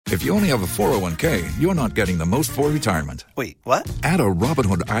If you only have a 401k, you're not getting the most for retirement. Wait, what? Add a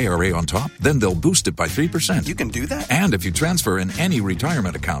Robinhood IRA on top, then they'll boost it by 3%. You can do that? And if you transfer in any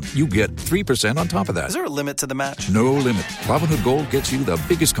retirement account, you get 3% on top of that. Is there a limit to the match? No limit. Robinhood Gold gets you the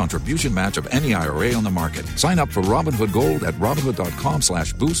biggest contribution match of any IRA on the market. Sign up for Robinhood Gold at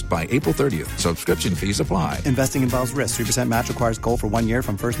Robinhood.com/boost by April 30th. Subscription fees apply. Investing involves risk. 3% match requires gold for 1 year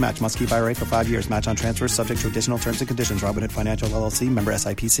from first match. Must keep IRA for 5 years. Match on transfers subject to additional terms and conditions. Robinhood Financial LLC, member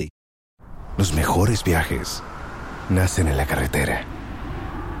SIPC. Los mejores viajes nacen en la carretera,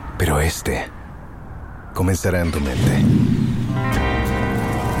 pero este comenzará en tu mente.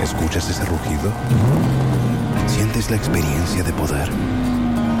 ¿Escuchas ese rugido? ¿Sientes la experiencia de poder?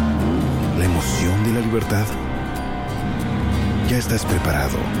 ¿La emoción de la libertad? Ya estás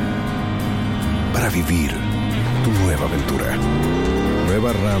preparado para vivir tu nueva aventura.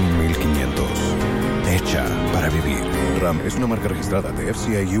 Nueva Ram 1500. Hecha para vivir. Ram es una marca registrada de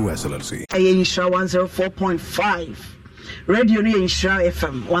FCA US LLC. Insha 104.5. Radio ni Insha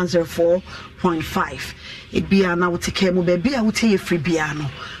FM 104.5. Ebia na wote ke mo baby a wote ye free bia no.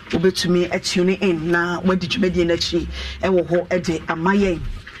 Obetumi atune in na wadi dwumadi na chi e wo ho e de amayen.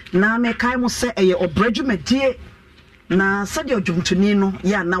 Na me kai mo se eye Obra dwumadi na sade odwumtuni no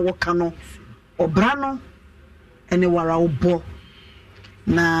ya na woka no Obra no ene wara obo.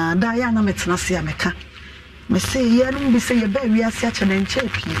 Na da ya na metena se ameka me say ye no be say ye ba wi ase a chene nche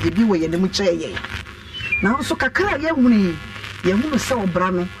pi ebi wo ye ne mu che ye na so kakra ye hunu se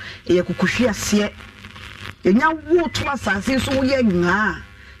Obra no ye kukuhwe ase enya wo to asase so wo ye nyaa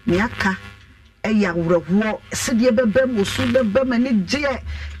ne aka eya wurahuo se de bebe mosu bebe mani je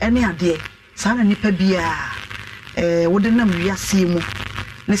ene ade sa na nipa bia wo de nam wi ase mu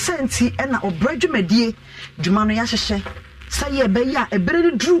ne senti ena Obra dwumadie dwuma no ya hyehye say be ya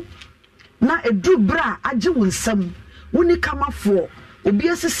ebere dru na edru bra age wonsam woni kamafo obi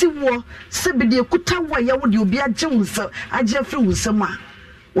asisi wo se be de kuta wo ya wo de obi age wonsam age afri wonsam a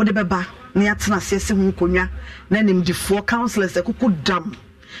wo de beba na yatena sese hu konwa na nimdifo counselors ekuku dam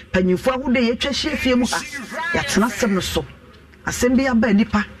panyimfo ahode ye twahye fie mu ha yatena sem no so asem bi aba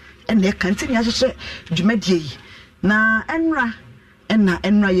nipa ene e kantini ahyehye dwumadie yi na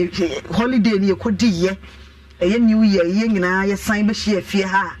enra ye holiday ni ekodi ye eye new year ye nyina ye san be hye fie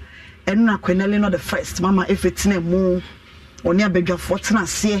ha enra kwenele no the first mama efetina mu oni abedwafo tena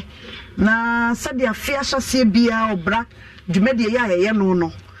se na sade afia hyase bia Obra dwumadie ya ye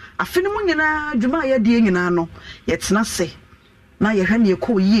no afini mu nyina dwuma ya die nyina no ye tena se na ye hwa ne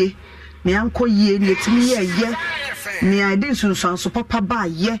ekọ yie ne anko yie ne etimi ye ne ade nsunsuanso papa ba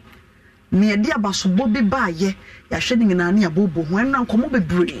ye ne ade abasobo bi ba ye ya hwe ne nyina ne abobo ho enra nkomo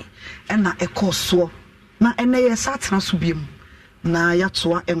bebre ena ekọ so na ene ye satena so biem na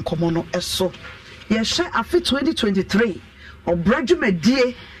yatoa enkomo no eso ye hwe afi 2023 Obra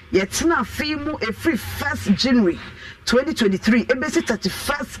dwumadie ye tena afi mu every 1st January 2023 ebesi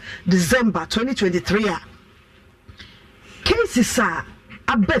 31st December 2023 a cases a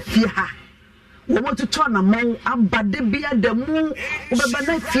abafie ha wo want to turn among abade bia demu obeba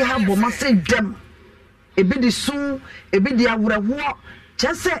na fie ha bo ma say dem ebi di su ebi di awuraho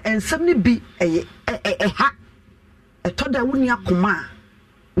chese ensem ne bi ha etoda woni akoma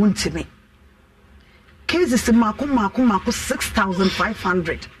wontime cases mako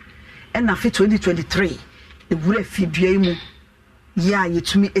 6500 and na 2023 ebure fidua mu ya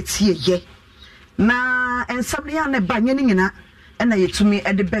yetumi etie ye na ensem ne ya na ba nyane nyina na yetumi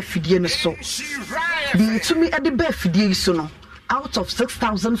ede ba fidie ne so the yetumi ede ba fidie so no out of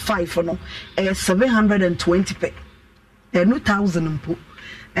 6005 no 720 pe 2000 mpo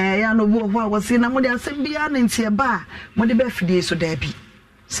ya no wo ho wasi na mo de asem bia na ntie ba mo de ba fidie so da bi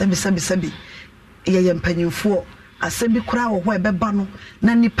sabi ye mpanyimfo asem bi kura wo ho ebeba no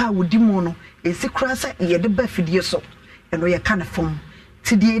na nipa wodi mu no esi kura se ye de ba fidie so eno ye ka na fom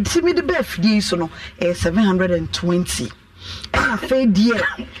ti de etimi de ba fidie so no 720 na fe die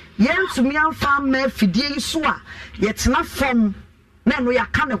yentumi amfa ma fidie so a ye tena fom na eno ya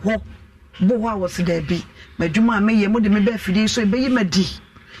ka ne ho bo ho wasi da bi madwuma me ye mo de me ba fidie so ebeyi madi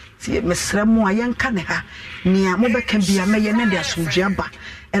ti mesremu ayenka ne ha nia mo beka bia me ye ne de asomdua ba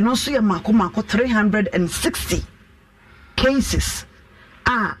eno so ye mako 360 cases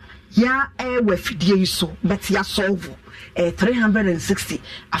ya we fidie so but ya solve 360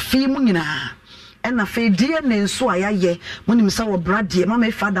 afi mu nyina ena fe die ne nso ayaye mo nim sa Obra die mama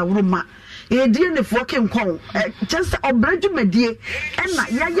e fada wuruma e die ne fo ke nkon just Obra dwumadie ena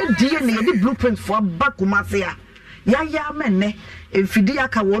yaye die ne ye blueprint for bakuma se ya menne efidi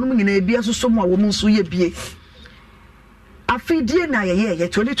aka wonum nyina ebia soso mu a wo nso ye bie afidie na ye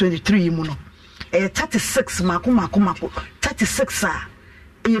 2023 mu no 36 mako 36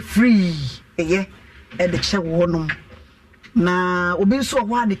 free eye the che wonom na obi nso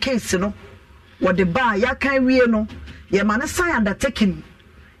ho the case no what the bar ya kan wie no ye ma ne sign undertaking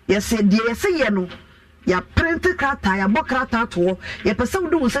yes de yes ye no ya print krata ya bokrata to ye pese wo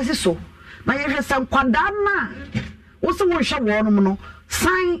do sesi so na ye hwesa nkwada na wo se wo hwe wonom no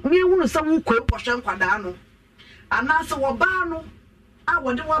sign me hunu se wo ko hwe nkwada no anase wo ba no a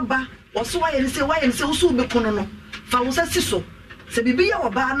wo de wo ba wo so wa ye se wo so be kono no fa wo sesi so se bibi ya wo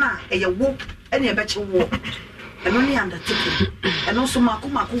ba na ye wo ene e be che wo eno ni undertaking eno so mako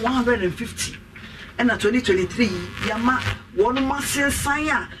 150 and 2023 yama one massive sign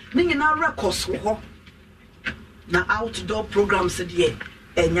ya ni nyina records ho na outdoor programs de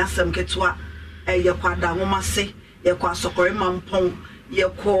enya sem ketwa ye kwada nwomase ye kwa sokore mampon ye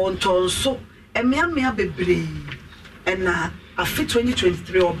ko ntonso emia bebre na afi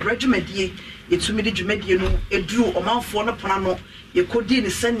 2023 Obra dwumadie yetumi de dwumadie no eduru omanfo no pona no ye kodi ni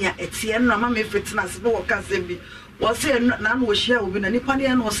sania etie no ma me fitina se no woka sembi wo se na no wo hia obi na nipa ne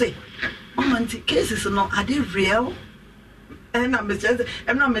no se omanti cases no are they real and I'm saying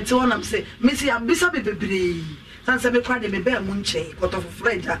I'm not me to am say me see abisa bebre san se me kwa de me ba mu nche kot of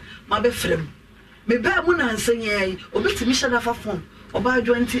friend ma be frem me ba mu na nsanye obetimi shada fa phone oba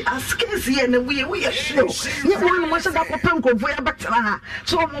adwanti askes ye na we show ye won mo se da ko pen ko ya betara ha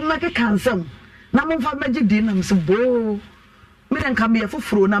so mo make cancel na mo fa magi di na me se bo me den ka me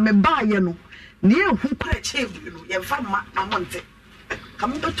foforo na me ba ye no ne ehu kwa chebu no ye fa ma monte ka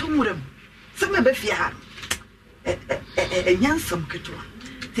mo betumurem se me be fia nyansam ketwa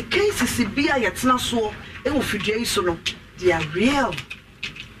the cases bia yetna so e wo fidie so no they are real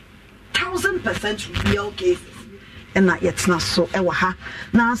 1000% real cases and na yetna so e wa ha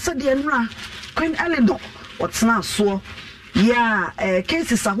na asade nra Queen Eleanor whatna so ya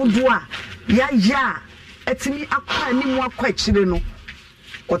cases ahodo a ya etimi akwa animu akwa chire no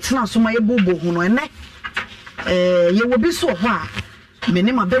whatna so ma ye bobo hu no ene ye wo bi so ho a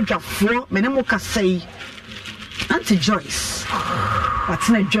mene ma bedwafo mene mo kasai Auntie Joyce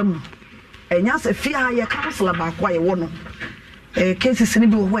watna dwam enya se fia ye counselor ba kwa ye wo no cases ni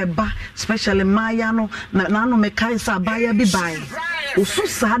bi wo eba especially maya no na no me kai sa baya bi bai osu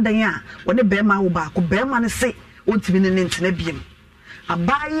sa dan a woni be ma wo ba ko be ma ne se ontimi ne ntena biem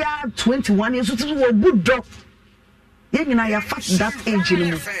abaya 21 years to wo budo ye nyina ya fat that age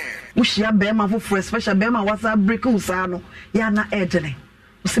ni mu wo hia be ma foforo especially be ma wasa break usa no ya na edene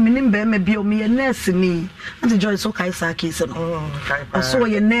Usiminim be me bi o me nurse ni Auntie Joyce so kai sa case no so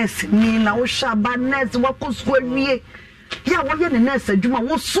ye nurse ni na wo hwa ba nurse wo kosko awie ya wo ye ne nurse adwuma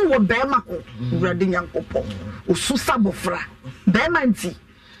wo su wo be ma ko urade nyankopɔ wo su sabofra be ma nti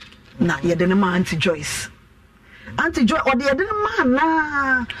na ye de ne ma Auntie Joyce o de ye de ne ma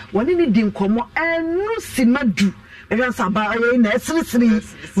na woni ni di nkomo enu simadu e san ba ye na siri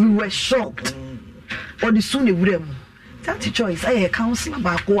we were shocked o di su ne wurem Auntie Joyce I counselor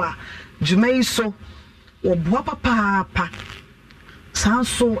ba ko a dwumai so oboa papa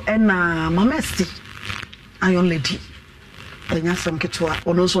sanso na mamesti ayon lady enya sam ketwa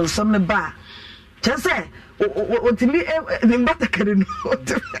ono so nsam ne ba chese otimi ne batakari no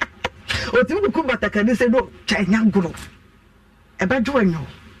otimi ku batakari se no chanya nguro ebedu enyo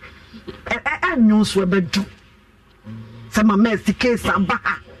enyo so ebedu sama mamesti case aba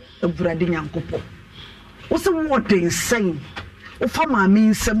eburade nyankopɔ What's the word they saying? O fama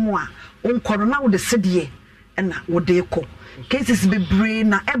means some on corona with the city and what they call cases be brain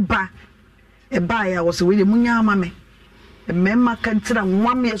na a buyer was with the munya mammy. A member can tell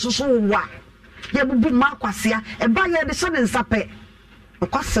 1 year so wa. Ya bu marquasia, a buyer the son and sape. A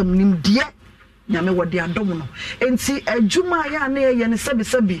custom nim dear Yame what they are domino. And see a Juma ya near Yan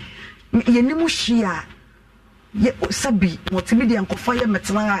Sabi Yenimushia. Ye Sabi, what immediate fire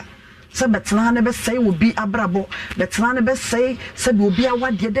metana. Se betena ne be say will be abrabo betena ne be say se bi obi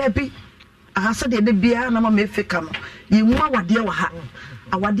awade da bi ahasa de bia na ma me fika no ye mu awade wa ha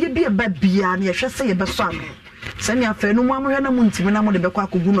awade bi e ba bia na ye hwe se ye be so am se ne afa no mu amhwe na mu ntimi na mu de be kwa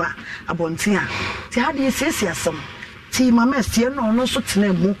kogu no a abonten a ti ha de siesie asem ti mama sie no so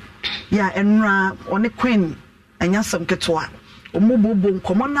tena mu ya enra one queen anyasem ketwa omubobo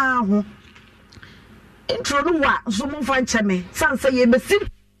nkomo na ho intro no wa so mo fa ncheme sanse ye besi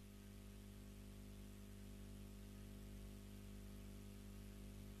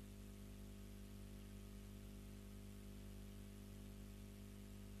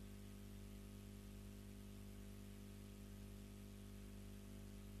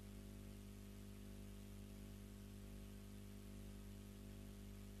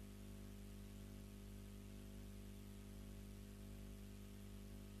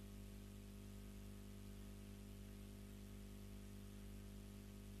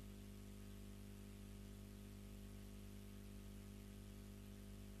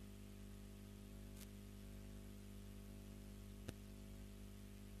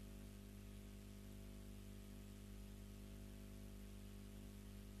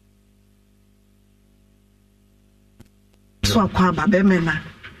so akwaba be me na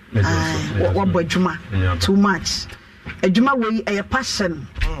what boy juma too much a juma way a passion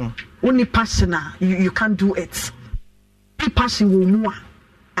only passion you can't do it passion will more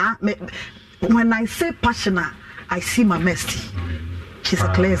when I say passion I see my Mesty. She's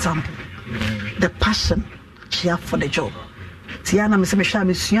a clear example. The passion she have for the job. Tiana me say me sha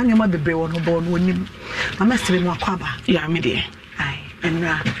me sua nyoma bebre won bo no nim. Ma Mesty me akwaba. Yeah, me dey. Ai,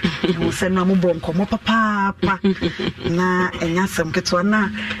 enra. No say no mo bo nkomo papa na enya sam keto na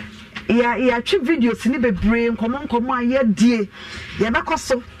ya twi videos ni bebre nkomo aye die. Ya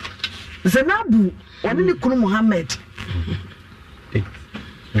bekoso. Zenabu oni ni kunu Muhammad.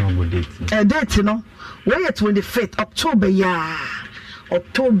 Date no. Where 25th October ya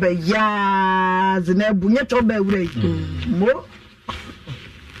Zenabu nyeto be wure mo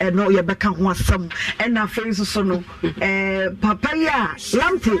no ye beka ho asam and na face so no papa ya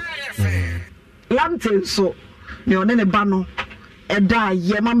lamte so me one ne ba no eda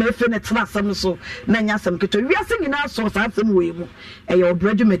ye mama efe ne tra asam so na nya asam keto wiase nyina so sa asam we mu ye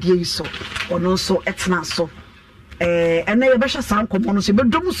Obra dwumadie yi so ono so etna so ena ye behwa san komo no so be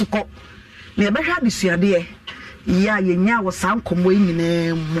dom so ko na ye behwa disuade ya ye nya wo san komo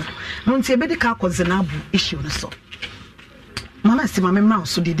nyina mu no nti e be dika Zenabu issue no so mama si mama ma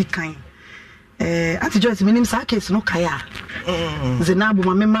so de dikan ati joyce minim sa case no kaya Zenabu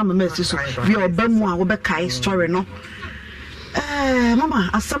mama si so bi obamu a wo be kai story no mama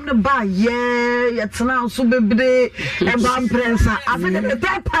asam ne ba ye tena so bebre e ba prensa after the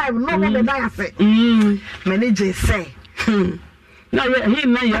third time no one dey die ase manager say na he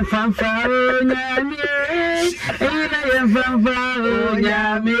na ya fanfa o nyame he na ya fanfa o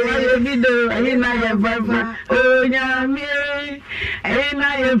nyame ye video he na ya fanfa o nyame he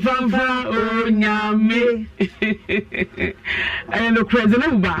na ya fanfa o nyame no crazy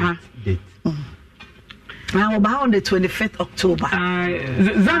no ba ha now about on the 25th October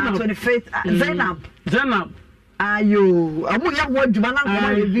Zainab 25th Zainab ayo amuya woduma na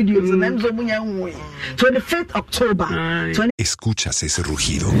ngoma videos na mzo munya nwe 25th October. ¿Escuchas ese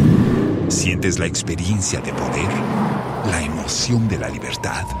rugido? ¿Sientes la experiencia de poder? ¿La emoción de la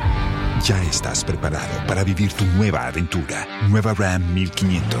libertad? Ya estás preparado para vivir tu nueva aventura. Nueva Ram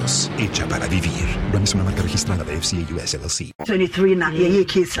 1500, hecha para vivir. Ram es una marca registrada de FCA US LLC. 23 na ye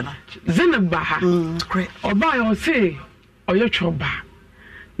case na. Zenabaha. Oba yo say oyo choba.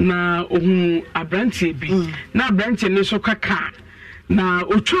 Na ohun abrantie bi. Na abrantie ne so kaka. Na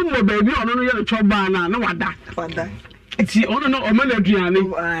otwom baby ono no ye choba na wada. Eti ono no o mala aduane.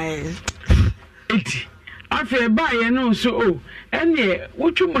 Eti afi ba ye no so ene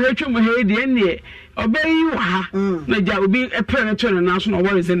wotwum ha de ene obayi wa ha na ja obi epre to na so no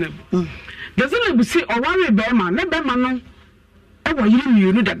worry Zenabu. The Zenabu say o worry be ma ne be ma no e wo yiri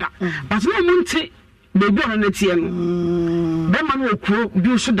mienu dada. But no munti baby ono na tie no. Be ma no okuro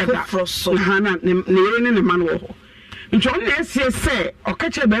bi so dada. Ha na ne yere ne ma no ho. Nti on na esie say o ka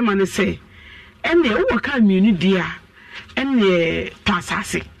che be ma ne say ene wo ka mienu dia ene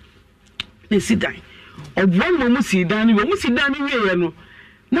pasase. Ne sidan. Obra mo si dan ni wie no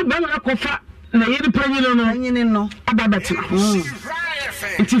na ba na kofa na yiri panyi no ababetena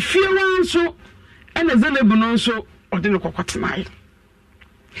nti fie wan so ena Zenabu no so ode ne kokotena yi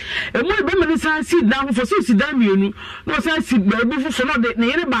emu be me san si dan ho so si dan mienu no san si ba bi fofo no de na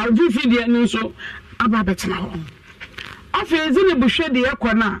yiri ba fifi de no so ababetena ho afi Zenabu hwe de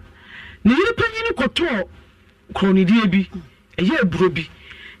yakona na yiri panyi ni koto kronidie bi eye eburo bi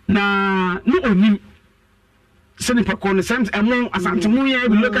na no onim seni pakon same among asantemu ye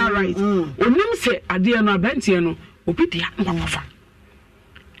local right onim se ade no abantie no obi dia nkofa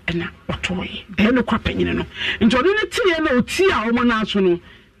ena otoye no kwapanyine no nti ono ne tie na oti a omo na aso no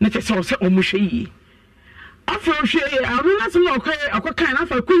ne tese o se omo hwe yi afi o hwe anu na se no akokan na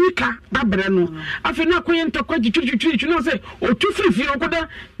afa kuyika dabre no afi na akoye ntokwa twitwitwi no se otu frifi okoda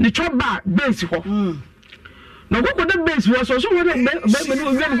ne choba base ho no go the base was so what be no gbe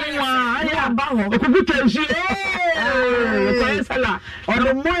go wa aya ba ho okuguta nsi ko sala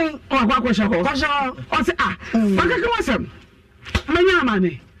o mo kwa sha ho o se baka ka wasam manya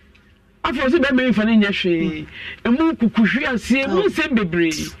mane afo se be me fa ne nya hwe emu kukuhwe ase emu se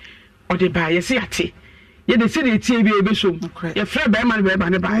bebre o de ba ye se ate ye de se de tie bi ebe so ye fra be ma ne be ba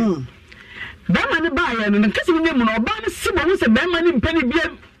ne ba ye no nkase bi mu no ba ne se bo se be ma ne mpani bi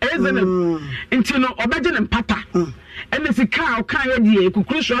Zenabu nti no obaje ne mpata ene sika o kan ye die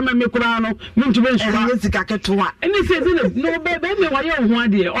kukuru so ma mekura no mintu ben so ene sika ketoa ene se Zenabu no be me wa ye ho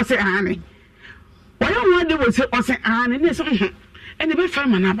ade o se ane wa ye ho ade wo se o se ane ne se ene be fa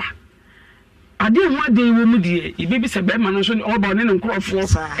manaba ade ho ade wo mu die ibe bi se be ma no so o ba ne nkrofo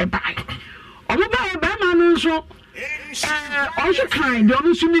e ba o mo ba be ma no so also kind the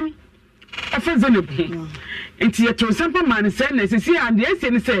only swimming Zainab nti ye to sampa man say na sisi and dey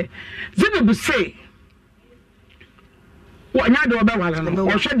say Zainab say wo nya do be wala no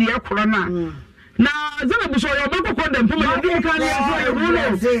wo hwe de akoro na Zainab so yo be kokko dem poma ye dey kan ye so ye ru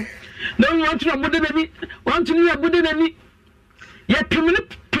no want to no nani want to no bude nani ye pemene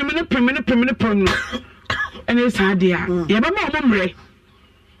ene sa de a ye be ma mo mre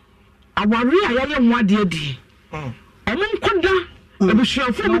awari a ye ho ade adi omo nkoda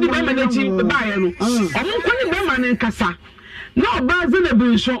ebusuafo bi de be ma nachi ba ye no omo nkoni be ma ne nkasa na oba Zainab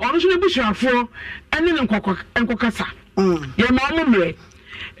nso ono so ebusuafo ene ne nkokasa ye ma omo mre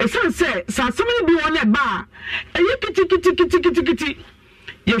esan se sa asem bi won e ba eye kiti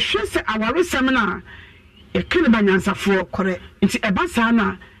ye hwe se awari semina ye kene banyansafo kore nti eba sa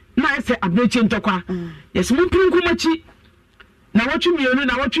na ese abreche ntokwa yes mun prin kumachi na watwumienu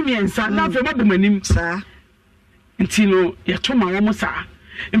na watwumiensa na afa mabumanim sa nti no ye toma wo mo sa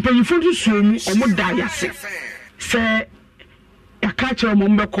mpanyifo ntu suomu omo da yase se yaka che omo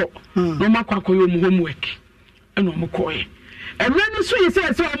mbeko no makwa koyo mu homework eno omo koye emre ni so ye se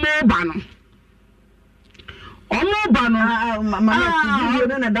omo ba no mama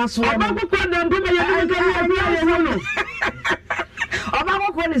video na da so oba ko da mpo ye no oba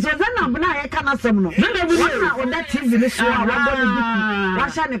ko ni so Zainab na ye kana sem no na o da TV ni so a wa bo ni wa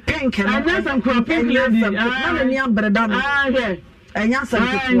sha ni pink na na sam ko pink lady na ni ambreda no enya sam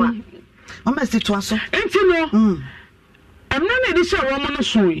ko mama situa so enti no emna na di sha wo mo no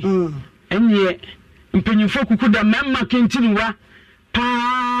so yi enye mpanyifo kuku da memma kentiniwa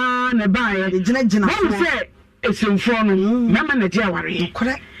pa na bae gina so esemfo no mama na dia ware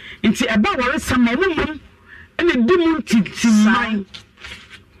correct nti eba ware sama mum ene dimu ti man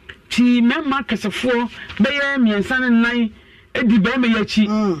ti mama kasefo be ye miensa ne nan edi be me yachi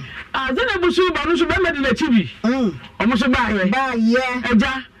Zainab so ba no so be me di na chi bi omo so ba ye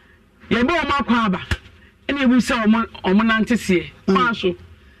eja ye be o makwa aba ene ebu se omo nante sie ma so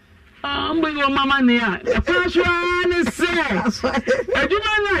mbo yo mama ne a ekwaso ne se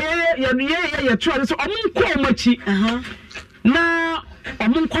aduma na ye tro so omunko machi na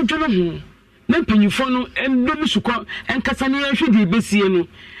omunko dwono ho na mpanyifo no endom suko enkasa ne ye hwede besie no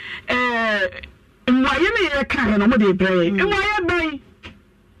mwaye ne ye kan no mo de brɛ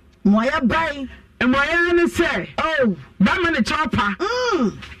mwaye bai ne se ba ma ne chopa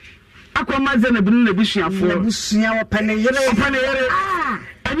akoma Zainab na bisuafo na busua wo pane yere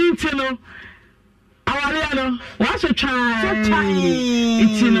ani ntino aware no wa so twan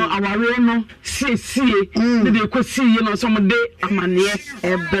ntino aware no sie ne de kosi no so mo de amane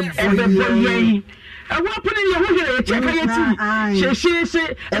ebeboye ewa pone ye ho hwere ye cheka ye ti she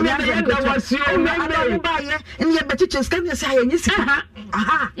ene ye da wasio me ba ye ene ye bechiche scan ye say ye sika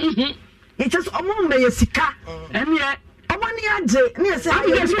it just omo me ye sika ene Awani aje ni ese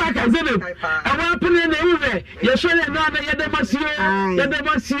aye so aka Zainab awa pene na ewe ye so le na ye de masio ye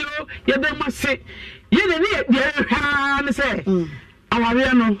ne ha ne se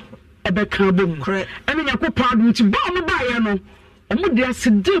aware no ebe kan bom ene yakopa adu ti ba mo ba ye no omo de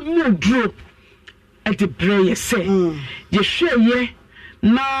asede mu duro e de bre ye se ye hwe ye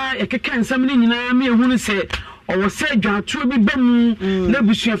na ye keka nsam ni nyina me ehunu se owo se dwatro bi bamu na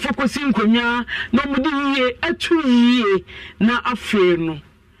busua fokosi nkonya na omudi yiye atu yiye na afe no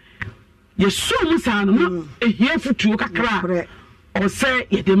ye so mu sa no ehia futuo kakra o se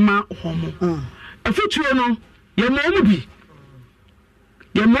ye de ma homo afutuo no ye ma omu bi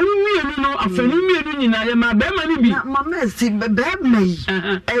ye ma mienu no afani mienu nyina ye ma be ma ni bi na mama si be mai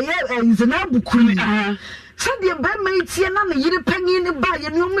eye Zainab kuni Sadia Bema itie na me yire panyin ne ba ye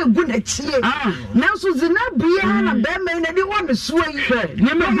ne o megu na chie na so Zainab bia na Bema na di wo me so yi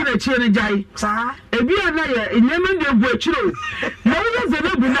ne megu na chie ne jai sa ebi na ye nyema de egu achiro na wo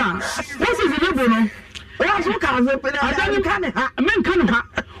Zainab na wo se Zainab no wo so ka ze pe na ka ne ha men ka no ha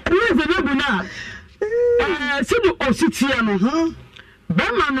wo Zainab na sidu ositie no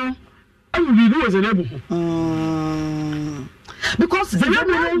Bema no awu bi wo Zainab because the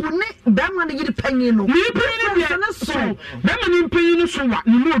woman Bema na yiri panyin no ni panyin na so Bema ni panyin no so wa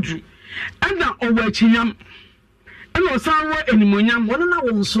ni modru ana owa chinyam ana osanwo enimonyam wono na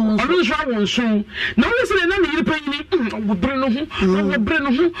wonso na wo se na yiri panyin wo bre no ho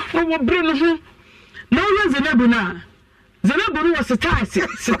na wo Zainab no was sitaisi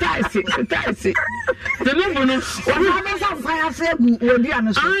Zainab no wa na sa fire se gu wodi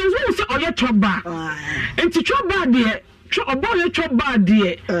an so wo se oye toba enti toba de obo ye choba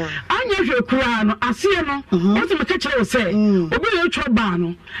de anya hwe kura no ase no o se me ka kire wo se obo ye choba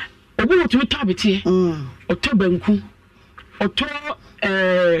no obo wo tumi tabete o to banku o to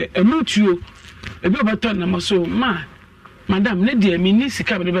emutuo ebi obeto na maso ma madam ne de mi ni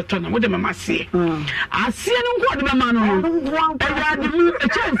sika me beto na wo de mama se ase no nko de mama no e de mu e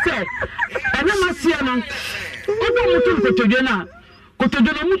chen se e na ma se no obo mutu kotodwe na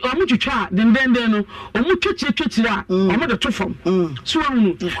kotodwe no mu twitwa dendenden no o mu twetire a o mo de to fam so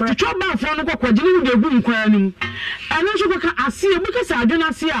anu twitwa ba fo no kokwaje no de gu nkwan anim eno so ka ase e mu ka sa adwena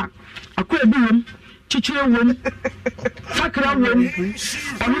ase a akwa ebi wom chichire wom sakra wom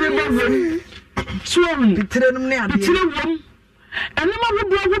onire wom suwon bitire num ne ade bitire wom enema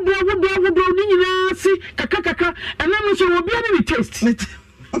wodo ni nyina si kaka enema so obi ani ni taste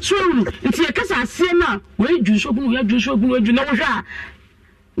suwon nti e kasa ase na we dwusogun we dwusogun na wo hwa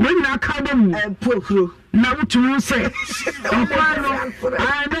we nyina ka dem pokuro na wuturu se okwano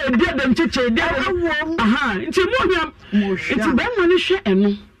na de dem cheche de wom aha nti mo hwam nti ba mo ni hwe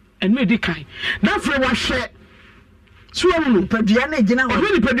eno edi kan da fre wa hwe suwon padua na gina ho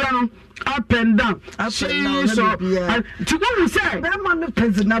ni padua no up and down so to go say that man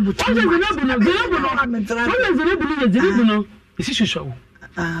president no isi shusho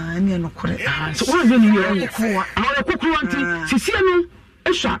ani no kore so what is you our kokuru anti sisi no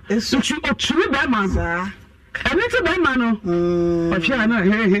esha so oturi be man ene te be man no ofia na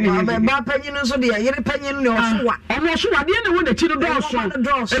ba panyin no so de yere panyin no osuwa ono osuwa de na wo de chi do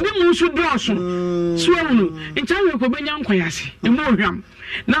so ebi mu su do so so anu nchan ko benya nkwayase e mo hwam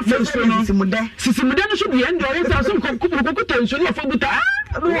na first no sisimude no so de endo yesa so kokuta nso no fa buta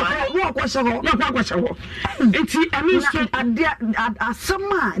no akwasha ho enti ami so ade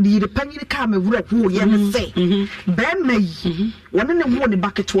asama de yire panyin ka ma wura ko ye ne se be mai wona ne mo ne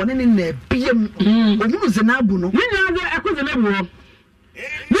bucket wona ne na biem ohunu zinabu no ni nya de akozinabu ho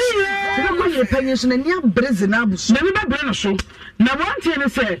ni ye ko yire panyin so na ni abre zinabu so na ni ba bre no so na wantie ne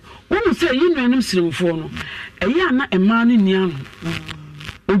se wo se yinuanim sirimfo no eya na ema no nia no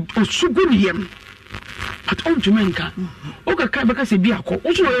osuguniyem at on jumenka o ka ka beka se bi akọ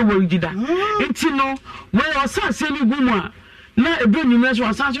o so we dida enti no we osase ni gumu a na ebe ni meso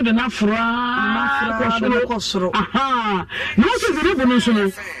asase de na fura ko soro aha no so zire bu no so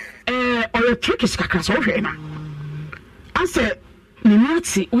no o ye trick is kakra so hwe na ase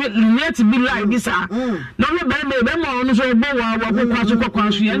Ninati be like this no be ma no so bo wa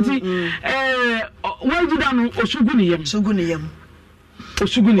kwa so yanti we dida no osuguniyem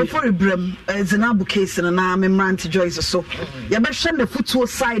Osuguni for Ibrahim Zinabu case na memrant Joyce so ya be hwe na futuo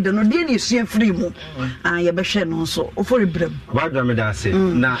side no de na esua free mu ya be hwe no so for Ibrahim ba dwa me da se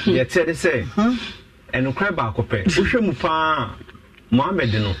na ye tede se enokra ba akopɛ wohwɛ mu pa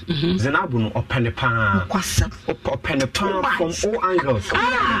Mohammed no Zinabu no opene pa kwasam opene pa from all angles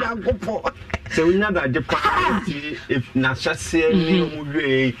so we never the party if na chase ni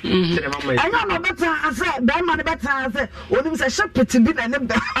omwe tene mama anya no better ase be man better ase onim se shepet bi na ne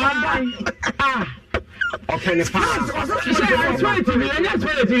be opene pa so it be anya so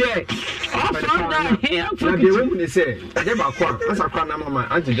it be na de wo ni se de ba kwa asa kwa na mama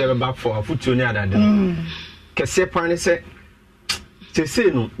anti de ba for futuo ni adade kese pa ni se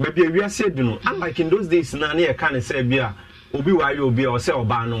say no baby awiase du no unlike in those days na na e ka ne say bia obi wa yo obi o say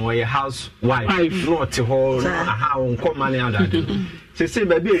oba no we house wife not ho aha on come money adade say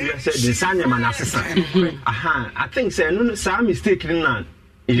baby awiase du sanya manasesa aha I think say no sa mistake ni na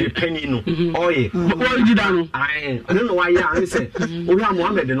e penny no oye what did I know I don't know why ya say obi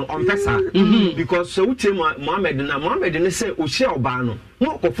Mohammed no on pesa because so uche Mohammed no say o share oba no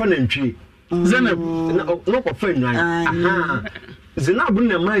no ko fa na ntwie Zainab no ko fa nwan aha Zinabu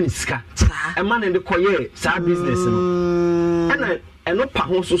na man ska e man de koye sa business no eno pa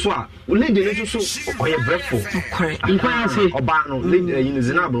ho so a lady ne so oye brefo nkwa say oba no lady yin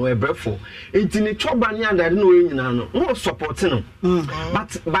Zinabu no e brefo enti ne choba ne andade no we nyina no support no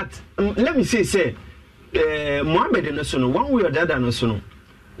but let me say Mohammed no so no one way or the other no so no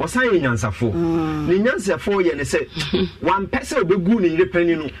wasan nyansafo ne nyansafo ye ne se one person obegu ne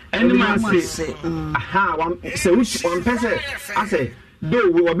yirepani no ene ma se aha one person ase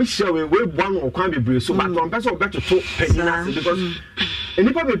do we obi share we buan okwan bebre so but one person obeto to penina because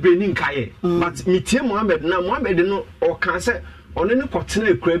enipa bebre ni nkaye but mitie Mohammed no o kan se one ne kotena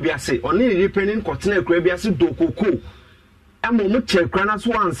ekura bi ase one yirepani kotena ekura bi ase do koko emo mo chekra na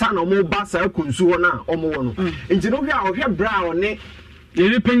so ansa na mo ba sa kunsu ho na omo wo no nti no hwe a ohwe bra one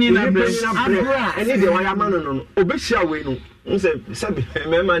Yeri penny na bre any de waya man no obehia we no nse sabi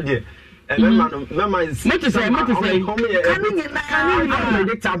mema de mema is what to say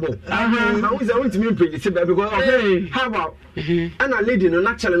unpredictable how is I want to be predictable because how about and a lady no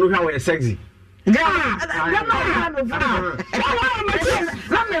naturally know how we sexy lady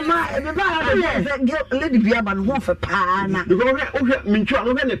Biaban won't for pana. You go Mincho,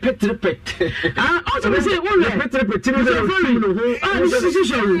 no any petri pet. Also, say, petri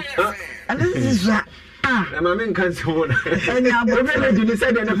and this is that. My men can't hold. And you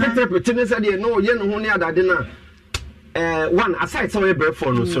said, and a petri pet, said, no, yen, only other dinner. One aside so a bird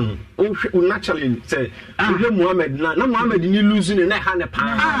for no soon. Naturally say, Muhammad, no Muhammad, you losing in a hand of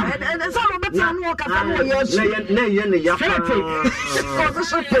pound. And it's all about time walk up.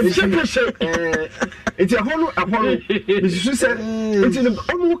 It's a whole upon Mrs. said, it's in the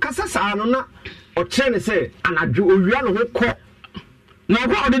almost Casasana or Chen say, and I do a real call. No,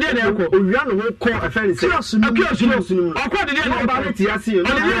 what did they call? We ran a call a fancy. Close, I'll call the dinner about it. Yes, you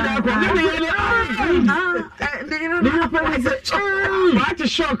what a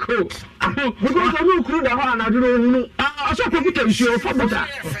shock. Because I know crew the one I don't know. I saw people show for that.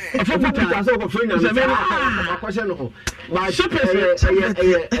 A friend of a question. My ship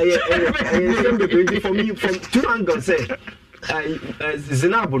for me from 2 angles say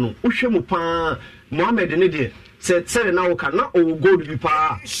Zinabono, Ushemupa, Mohammed and Idiot. Said now cannot all go to be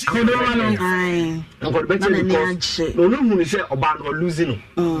pa. I got better because no one say Obano or losing.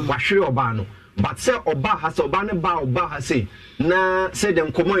 Washi Obano. But say Oba has Obana Ba has say, na said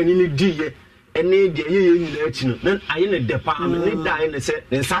them come in any day and need the year. Then I in a department, they die and say,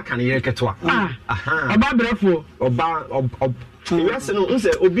 then Sakan Yakatwa. Oba, Oba. Yes, no,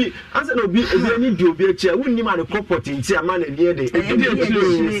 say Obi, answer Obi, any do be a chair, wouldn't you mind a property in a man near the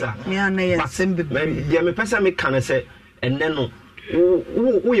Yammy Pessamic can say, and then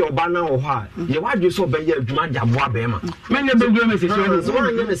we are banner or high. You are just so bad, you might have Wabema. Many programs is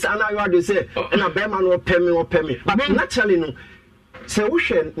one in the sun. I want to say, and a Beman or Pemmy, but naturally, no. So,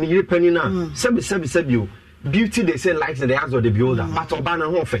 Ocean, near Penny now, said you. Beauty they say likes the eyes of the beholder, but Obana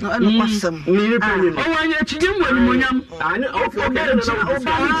Hofe. I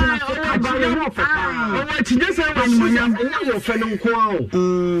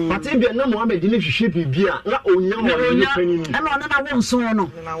but if you know Mohammed didn't ship beer, not only and so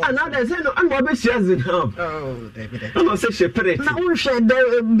on. Another say no, I'm always in help. Oh, David. I'm not say separate. Now,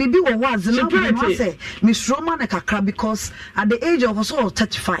 Bibi was not say Miss Roman Kakra because at the age of us all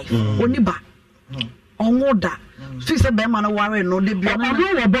 35, only back. Omoda fi se be man ware no de bia na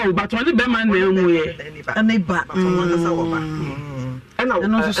no ba but only be man na emu ye ani ba and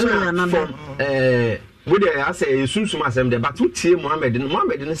so ya na we dey I say sunsun asem de but tie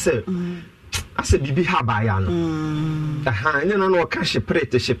Muhammad say I said bibi ha ba ya no ni na no ka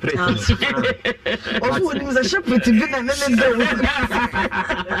sheprete also when was a sheprete bi na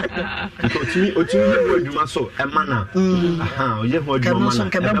continue o adwuma so e mana ye ho adwuma na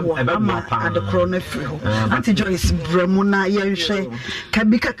at the corner free ho anti Joyce bramu na ye hwe ka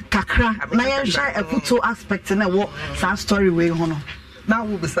bi kakra na ye hwe akuto aspect na wo sa story we ho no now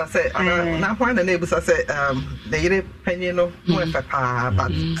we say na point na we say the yire panyin no mo e papa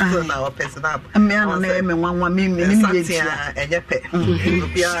but so na o person up me na me wanwa me ye enye pe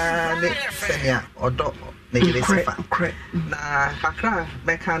bia ne senia odo na yire sefa na kakra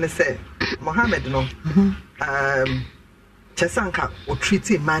me kan say Mohammed no chesanka o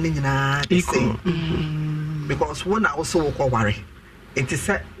treat man nyina the same because one also ko ware it is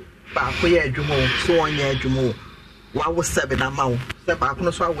say ba ko ye adwumo so onye adwumo wa wo 7 amount se ba ko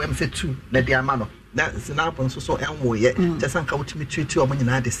no so awem se 2 na dia ama no na sinapon so enwo ye chesanka utimi treat o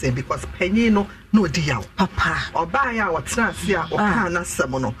nyina the same because panyin no na odi yaw papa oba ya wotra ase a o ka na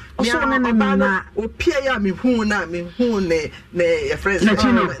sem no so na opie ya me hu ne your friends na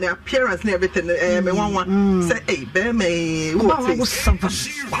appearance na everything me wanwa say eh be me wo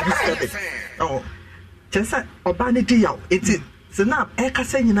oh chesa oba ne di yaw eti Snap,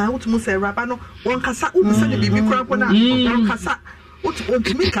 kasa nyina wotumu se raba no won kasa wo bisa ne bibi kura ko na won kasa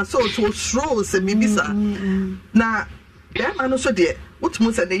wotumi kasa o sro se mimisa na dem anu so de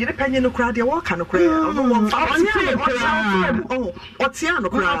wotumu se ne yire panye no kura de wo ka no kura no won fa otia no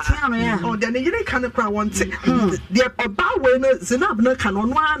kura oh de ne yire ka no kura won te de oba we no Zinab no ka no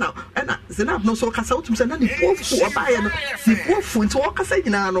no ana na Zinab no so kasa wotumu se na ne pofu oba ye no ne pofu nti wo kasa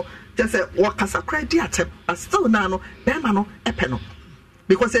nyina no just say what kasa credit at but still now no bema no epeno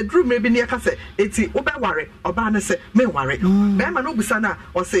because a drew maybe near kase eti oba worry oba na say me worry bema no busa na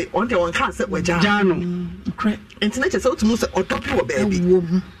o say on the one can say we jano internet say to say odopi wo baby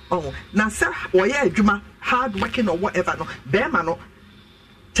oh na say wo ye adwuma hard working or whatever no bema no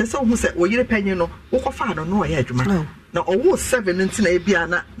chese hu se wo yire panyin no wo kofa no no ye adwuma na owo 7 nti na ebia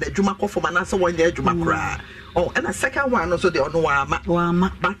na adwuma kofo ma na se won ye adwuma kra and a second one also the ono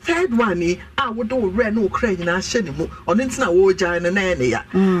wama but third one wo do re no kra nyina hye ne mu ono nti na wo gyan na na ya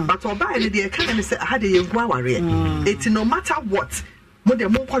but oba ne de ka ne se had ye gwa ware it no matter what mo de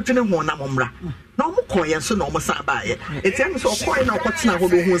mo kwadwene ho na momra na mo koye so na mo san baaye etiam so koye na okotena ho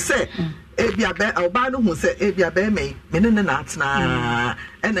do hu se ebia be oba no hu se ebia be me ne na atena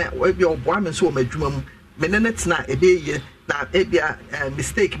ena ebia oboa me so o madwuma mu me ne tena ebeye na ebia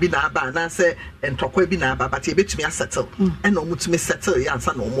mistake bi na aba na say entokwa bi na aba but e betumi settle ena omutumi settle ya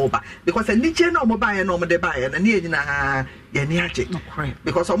ansa na omoba because enije na omoba ye na omode ba ye na ne nyina ye ne age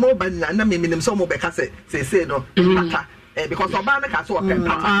because omoba na me minim so omoba ka say no matter because Obama ka so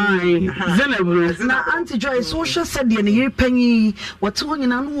na Auntie Joy social said the year penny what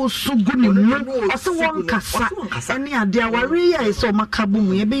nyina no so gu ne mu ose won kasa ene ade aware ya so makabu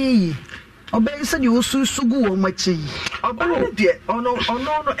mu ye be obey said you sugu won machi Obama de ono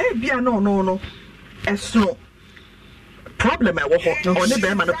bia no esno problem I walk on the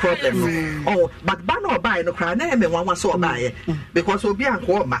bear man a problem. But ban or buy no cry, name and one so buy because will be a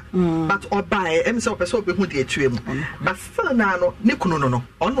ma but or buy himself a so be who dear to him. But still now, Nikuno,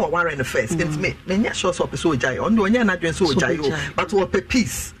 on no warren the first, it's me, then yes, so so jay, on the one not so jay, but what a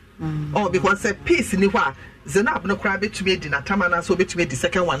peace. Because a peace in the Zenab no cry to me dinner tamana so between the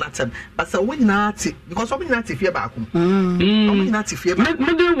second one at him. But so we not because something not if you're back. Not if you're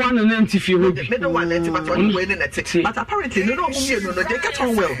middle one and then if you middle one but one way in a but apparently no they get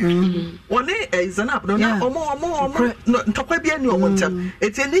on well. One day Zenab no more no talk be any one time.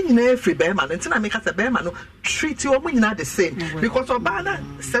 It's a free bearman until I make us a bearman treat you not the same because Obana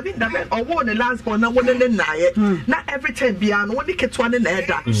 7 or one the last born now one and then not every time beyond one get one in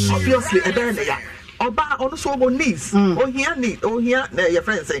the obviously a bear. Oba ono so go knees ohia your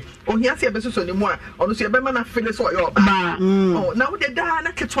friend say ohia se abeso so ni mu a ono so be ma na feel so yo oba na wo de da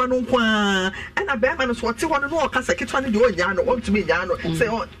na ketwa no kwa e na be ma no so te ho no ka se ketwa no de onya no want me nya no say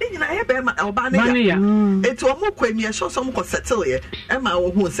nyina e be ma oba na ya eti omo kwani e so mo ko settle ye e ma wo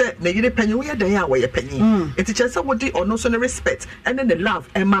hu se na yire panyin wo ye dan ya wo ye panyin eti che se wo di ono so no respect and then the love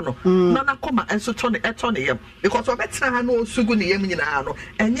e ma no na koma enso to ne yam because obetra ha no sugu ne yam nyina no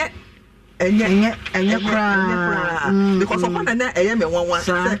enye because of one na eye me one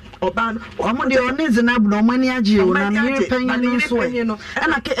say oba omo de oneze na bro mani age o na ne panyin so e na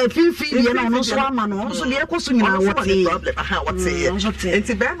ke afifi de na no so ama no so de ekoso nyina wote problem wote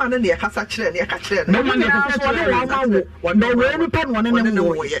enti be ma no ne kasa kire ne ka kire no ma ne ka kire no we ni pen won ne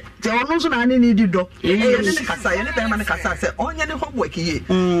wo ye te ono so na ne ni di do ne kasa ye ne be ma ne kasa say onye ne homework ye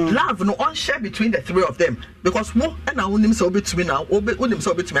love no on share between the three of them because mo na wonim say obetumi na wonim say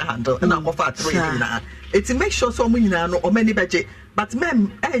obetumi handle na for 3 na it make sure so many na no o many budget but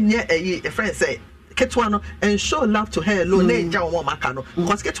mem enye a friend say ketwa no and show love to her lo na enja wo maka no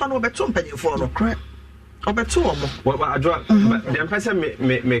because ketwa no obeto mpanyimfo no correct obeto omo wa adwa dem pese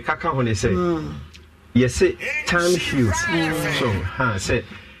me kaka ho ne say yes say time heals so say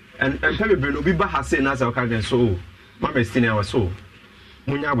and probably no be ba ha say na say ka den so mama stinia wa so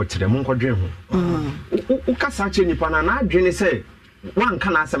munya abotre mun kodwen ho u kasa che nipa na adwene say one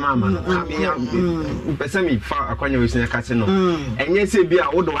can ask a mamma. Pesami fa akwanya wesina kase no. Enye se bia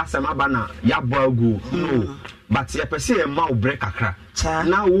wo do asema bana ya boagu no. But ye pese e ma wo break akra.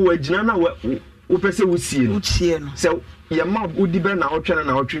 Na wo agina na wo pese wo sie no. So ye ma wo di be na wo twena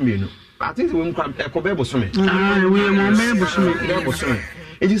na wo twemienu. I think we mkwa ekobebo some. We mo mebo some.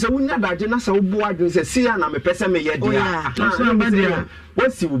 It is a winner that Jenna so board and say, na me pese me ye dia.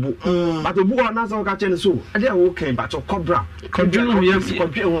 What's you but the boy na so catching so. I dey okay but to cobra.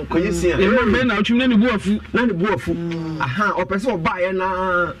 Kodwin koyesi. Me na otwim na ne buafu. Na ne buafu. Aha, o pese o bae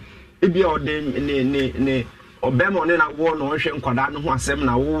na ebi o de ne obema ne na wo no hwe nkwada no ho asem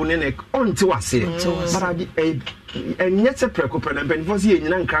na wo ne onti wase. But enye se prekope na benfo se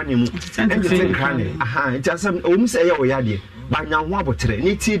nyina nkra ne mu. Enye nkra ne. Aha, it asem o mu se ye o yade. Banya ho abotre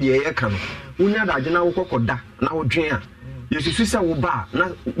ne tie de ye ka no unya da agena wo kokoda na wo dwen a yesusu se wo ba na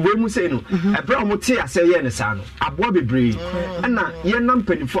we mu se no ebra o mo tie ase ye ne sa no abo bebre na ye nam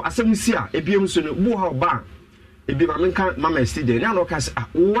panifo asem si a ebiem so no bu ha ba ebi ma menka mama stide na no ka se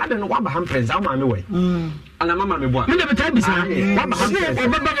wa de no wa ba ham prensa ma me we ana mama me bo a me de beta bi sa wa ba ham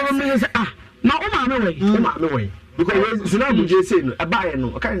o me se na o ma me we because Zinabu je say no abaye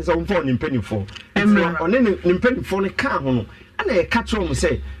no ka nso mfo ni mpanifo one ni mpanifo ne ka ho no ana e ka tro mo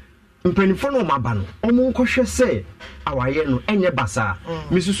say mpanifo no maba no omo nkohwe say awaye no enye basa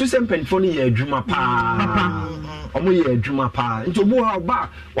misusu say mpanifo no ye adwuma pa omo ye adwuma pa nti obo ha ba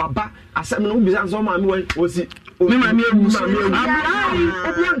waba asem no bi sanso ma me wosi me ma me ebu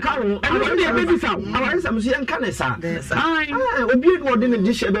obi anka wo and dey baby sound awari sam so yanka ne sa obi no de ne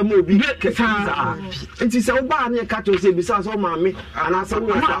di shebe ma obi kesa enti se wo ba na ka to se bisa so ma me ana se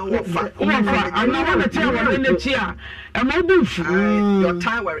wo fa ana wa na tia wa na tia e ma obi fu your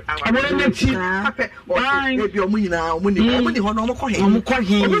time where I na tia papa ebi omu nyina omu ni ho na omu kɔ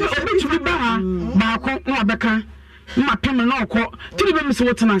he obi tu ba ha ba ko na obeka ma pem na okɔ tiri be mi se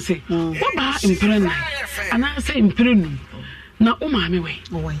wotena se wo ba imprena ana se imprenu na o ma me we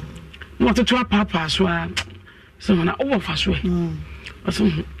na to papa so a so na o fa so so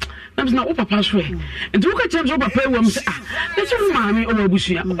na o papa so enti wo ka chem so papa wo me se na so ma me o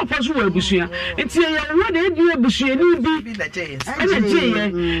abusua o papa so wo abusua enti ye wo de edi abusua ni bi na je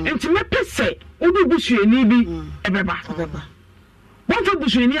enti me pese wo do abusua ni bi ebeba wọ́n fẹ́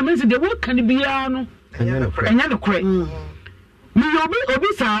busua ni ẹ̀mẹ́sì de wọ́n kàn ní bíyà no ẹ̀yà no kure mi yọ obi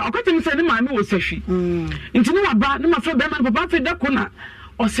sa ọkọ̀tẹ̀ mi sẹ́ ní maame wò sẹ́hwi nti ní wà bá ní ma fẹ́ bẹ́ẹ̀ ma ní papa fẹ́ dẹ́kun na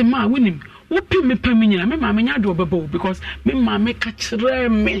ọ̀sẹ̀ maa wọ́n nim wọ́n pè mí pè mí nyina mi maame nyá de ọbẹ̀ bọ̀ because mi maame ka kyerẹ́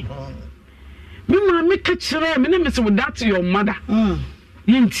mi ní mi sẹ́ wò that your mother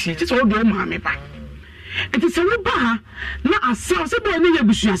yẹn ti ti sẹ́ wọ́n dọ̀ maame ba. It is a riba na asa se be na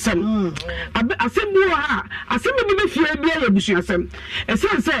yebusuasem asem bo ha asem be be fie bia yebusuasem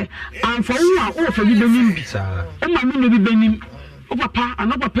esen se amfa wo a wo fa bi benim bi o ma me no bi benim o papa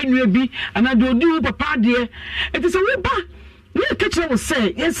ana papa nua bi ana de odi wo papa de it is a riba we ketche wo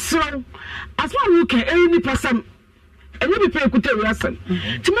say yes so as one who can any person eni bi pe ekuta wi asem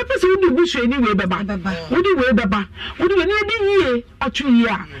ti me pese wo di busu eni we beba wo di we beba wo di ne di yie otu yie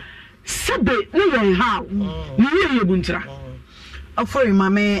a sebe ne yen ha ni ye buntra afori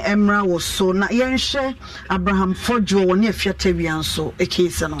mame emra wo so na yenhye Abraham Fojo woni afiatawia so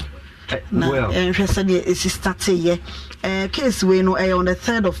case no na yenhye se de start ye case we no on the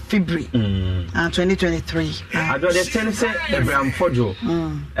 3rd of February 2023 I do the tell say Abraham Fojo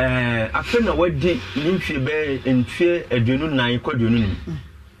afi na wadi nimfie be enfie aduonu 9 kwaduonu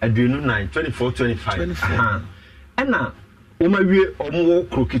 9 24 25 ana Oma wie omo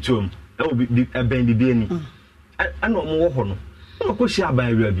krokitom e obi ben bibia ni ana omo wo ho no na ko hia ba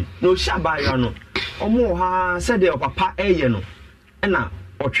awia bi na o hia ba awia no omo ha said the papa eye no na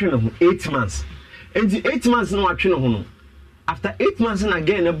otwe ne ho 8 months enti 8 months na watwe ne ho no after 8 months na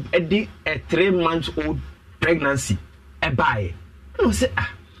again e a 3-month-old pregnancy e bae no say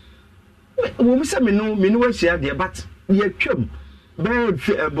wo mi say me no wa hia de but ye twam bed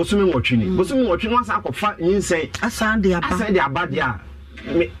bosumi watching once akofa yinsen asan de aba dia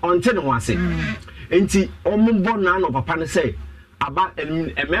me onte ne wase enti ombo na no papa ne say aba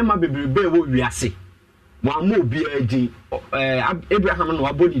emema bebrebe wo wiase wa ma obi adi Abraham no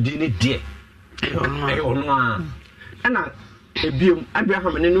abodi di ne de ono a na ebiem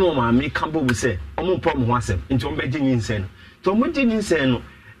Abraham ne no ma me kambo bu say omo pom ho asem enti ombe gi yinsen to mo gi yinsen no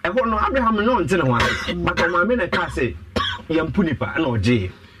eho no Abraham no onte ne wase but o ma me na ka say yampunipa na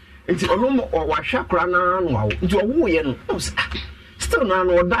oje nti ono wahwa kra na no awo nti owo ye no still na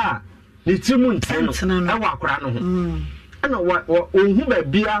no da ne timu ntino e wa kra no ho ana ohun ba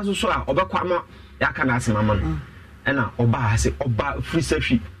bia so a obekwa ma yaka na asemama no ana oba ha se oba free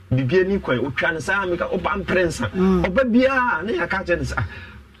safi bibia ni kwan otwa ne sa meka oba mprensa oba bia na yaka che ne sa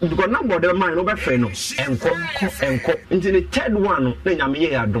because number the man no be fe no enko nti ne third one no na nyame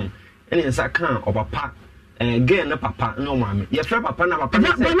ye adom ene nsa kan oba pa again na papa no mama ye frɛ papa na papa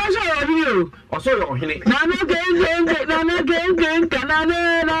na so yo oso yo hene na no gen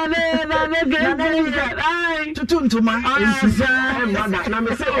ai tutuntuma na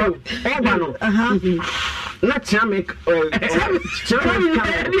me say oba no na chame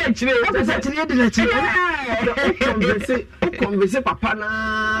converse papa na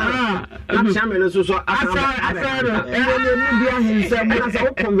chame no so asa no bia himse na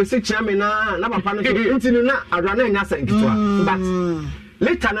so converse chame na papa no ntinu na adwana nya sankitwa but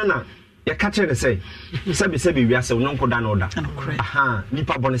later na ya catch the say sebi wiase no nkoda na oda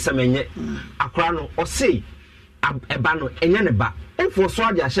nipa bone se menye akora no o say eba no enye ne ba ofo so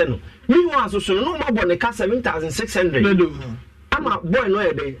ade ahye no mi hu asoso no ma bone ka 7600 ama boy no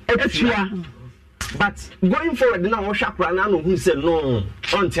e dey atua but going forward na wo hwa akora na no hu se no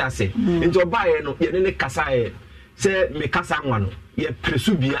onti ase nti obaye no ye ne kasa e se me kasa nwa no ye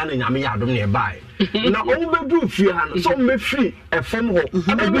presu bia na nyame ya adom na e bae na o bedu fie ha no so me free e fam ho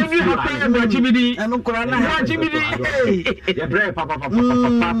bedu ha pa ya chibidi eno kora na ha chibidi ye bre papa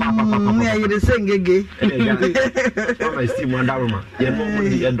ya ye de sengege mama steam andaroma ye no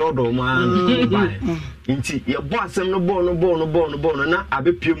ye dodo ma bae nti ye bo asem no bo na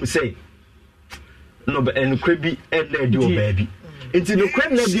abepiem say no be en krebi en na di o baabi nti no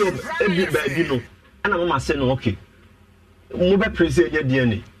kwen na di o ebi baabi no ana mama say no okay mo be present your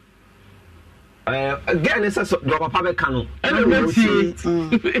DNA again is so do papa be kan no and we see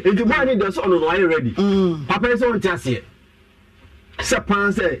the money does on no are ready papa is on tiase se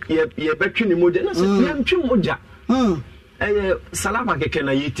pan say ye betwe ni moja na so ye ntwe moja salama keke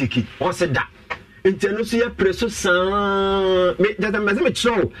na yitiki o se da intenu so ye preso san me da me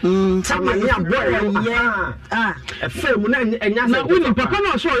show sama ya boy e fam na enya na uni papa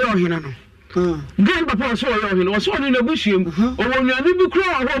na so ye ohina no Gan papa so yo hin o so ni na bushiem o wonu ani bi kro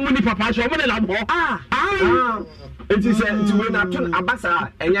ho mu ni papa so mo ne lam ho enti se nti we na tun abasa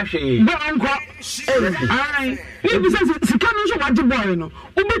enya hwe ba anko ni bi se sika no so waje boy no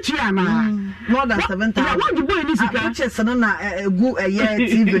o betu ana more than 7,000 waje boy ni sika purchase no na egu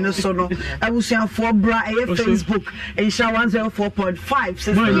TV no so no abusuafo bra Facebook insha 104.5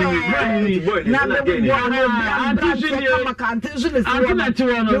 says na me no kama so le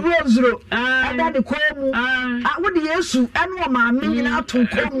zero ada de komu wo de Yesu eno ma me nyina ato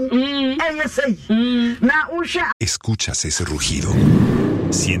komu sei na wo hwe. Escuchas ese rugido.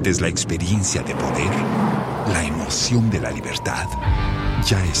 Sientes la experiencia de poder, la emoción de la libertad.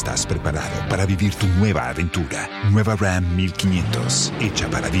 Ya estás preparado para vivir tu nueva aventura. Nueva Ram 1500, hecha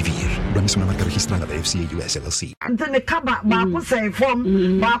para vivir. Ram es una marca registrada de FCA US LLC. Antene kaba ba ko sen form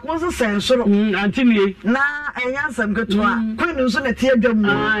ba ko so sen soro antini na enya sam ketwa kwenu so na tie dwam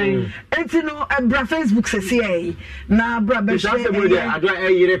no enti no bra Facebook sese na bra be share adwa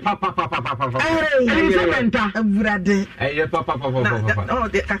yire papa menta aburade yire papa oh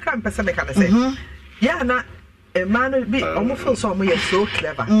de kakra mpesa me kana say ya na man be almost feel so so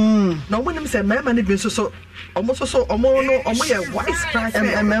clever no when him say man be so almost so no ye wise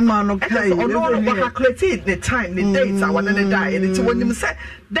person man no calculate the time the dates I want to die and it's when him say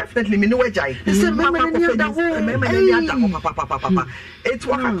definitely me no ejai say man ni papa it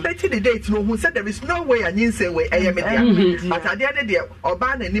was calculating the dates no who said there is no way and you say way but at the end of the day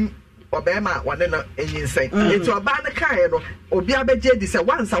oba na nim obema wane na enyinsɛn etu oba ne kae no obi abeje di sɛ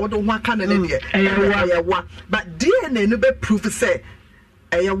once awodo ho aka ne ne de wa but DNA no be proof sɛ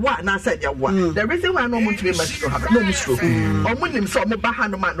ɛyɛ na sɛ ɛyɛ the reason why no want to be menstrual habit no mistro ɔmo nim sɛ ɔmo ba ha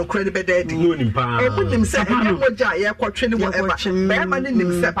no ma no credit be dead no nim pa ɔmo nim sɛ ɛyɛ moja yɛ kɔtwe ne whatever bɛɛma ne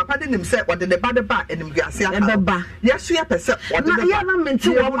nim sɛ papa ne nim sɛ ɔde ne ba de ba enim guase aka ɛbɛba yɛso yɛ pɛ sɛ ɔde ne ba na yɛ na mente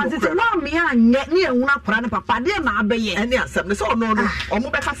wɔ ma tete wa me anyɛ ne ehuna akora ne papa de na abɛyɛ ɛne asɛm ne sɛ ɔno no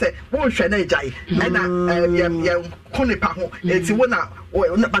ɔmo bɛka sɛ wo hwɛ na egyae ɛna yɛ kone pa ho eti wo na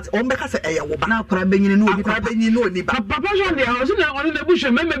but ɔmo bɛka sɛ ɛyɛ wo ba na akora benyine no obi papa benyine no oni ba papa so de ɔso na ɔno na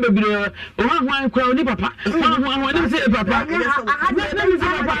buhwe meme bebre o ha kora oni papa ha ne say papa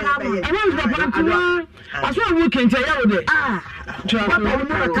aso awu kente ya wo de papa no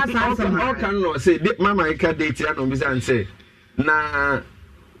ka sa all can no say mama I can date ya no bi san say na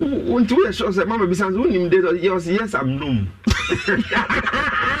unti we sure say mama bi san so nim date yes I'm no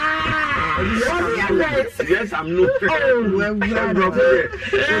yes I'm no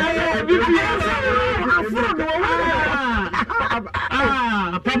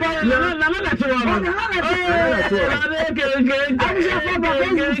papa na to wa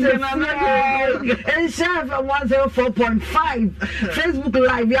Chef 104.5 Facebook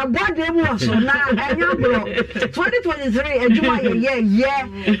live ya body mu so na enya bro 2023 adwuma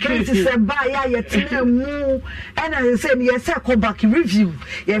ye case se ba ya yetina mu and say me say come back review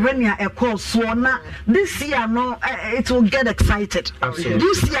ye when ya call so na this year no it will get excited.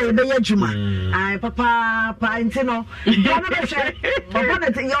 This year be adwuma ai papa intino papa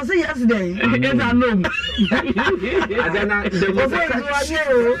that you say yesterday is a no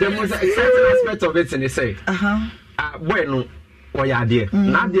the most exciting aspect of it is say bueno oyade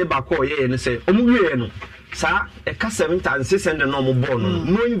na de ba ko ye no say omu wie no sa e ka 7,600 no mo born no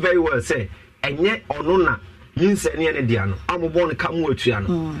knowing very well say enye ono na yinse ne ne dia no amobon no ka mu atua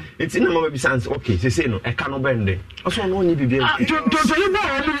no enti na mama bi sans okay say no e ka no bende oso no onye bibia to you bo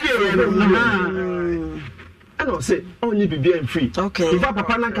onu wie no no say only be free. Okay. If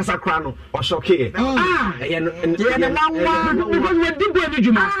papa na kasa kra no o shoke.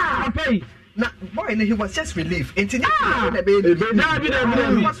 Na boy he was just relieved. Enti na baby. He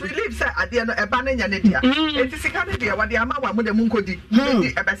was relieved say ade no eba na nya ne dia. Enti sika ne dia wade ama wa mo de munkodi.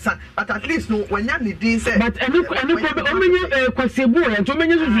 Enti ebesa but at least no wanya ne din say. But any problem omenye kwasebu e to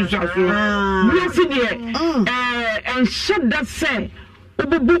menye susuaso. We see there and shut that say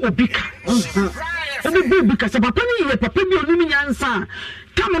obubu obika. Obubu obika say papa ni ye papa bi onimi nyansa.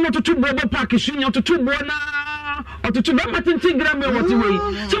 Kama no tutu bo park sunya tutu bo na otutu be matintin gram e woti we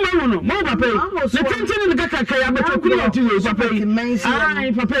so ma no mo papa na tintin ni kaka ya beto kuri woti we papa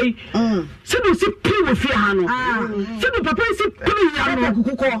ai papa se do si pi wo fi ha no se do papa si pi ya no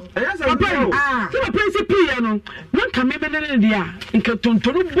kukuko papa se papa si pi ya no nka me ne dia nka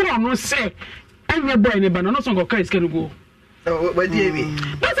tontonu bo no se anya boy ne ba no so nko kai skenu go what do you mean?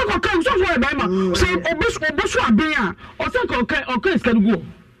 That's a cocaine, so for a bama. So, a beer, or some cocaine, or case can go.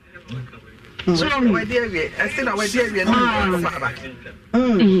 So, my dear, I still know what dear.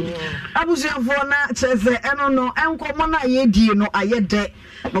 I was your phone, says the Enono, Uncle Mona, ye dear, no, I yet de.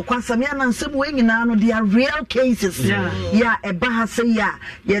 No, Quasamian and some winging on the real cases. Yeah, a bahasa, yeah,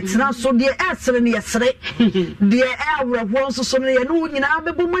 yet not so dear answer in yesterday. Dear Albert was so near noon in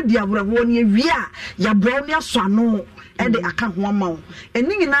Ababu, dear, 1 year, ya brown your son, no. And the account one mount, and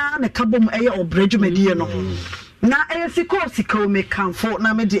Nina and a cabum air or bridge mediano. Na Siko me come for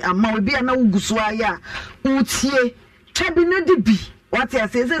Namedi and Maui and no Guswaya, Utie, Chabina de B. What I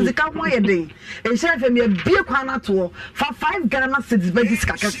say is the Kawaii day. A chef and me a beer corner tour for 5 Ghana cities by this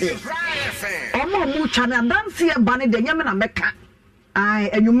cacate. Omo Muchan and Dancy and Bunny the Yamana Mecca. Aye,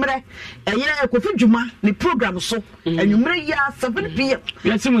 and you may a year Kofi Juma, the program so, and you may ya 7 p.m.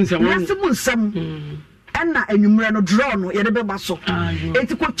 Yes, some. Anna and you no draw no ye be baso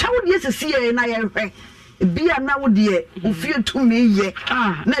enti ko chawo de sese na ye hwe bia na wo de ofie to me ye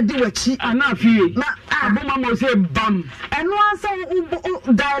na di wachi na afie na aboma mo say bam eno ansa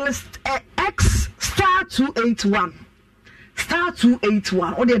dial x *281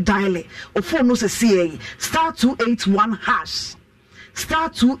 *281 o de dial o phone no sese *281 hash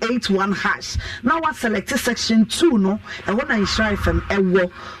 *281 hash. Now what select section 2 no and when I try from ewo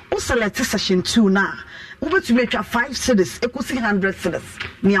o select section 2 na we to make 5 cities equals 100 cities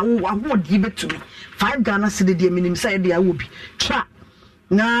me awo give it to me 5 Ghana city de minim say de awo bi tra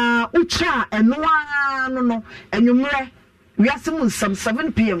na ucha eno no enwumre we asem some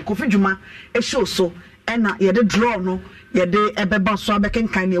 7 p.m. Kofi Juma e show so na ye de draw no ye de ebeba so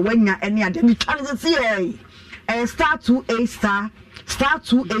abekenkan ne wanya ene ade ni twa say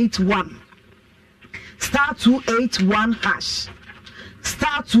 *281 *281 hash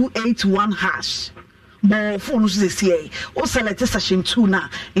 *281 hash bo phone so say o select section 2 na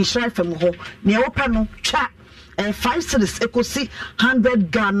in share from ho ne opa no twa 5 cities ekosi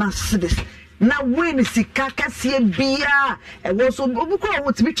 100 Ghana cedis na when sika kase bia e wo so obuko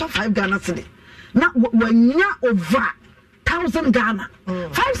wo tibi twa 5 Ghana cedis na wanya over 1,000 Ghana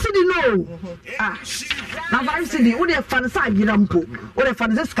 5 cedi no na 5 cedi wo de fan sa yira mpo wo de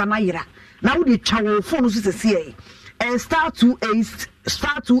fan sika na yira na wo de chawo phone so say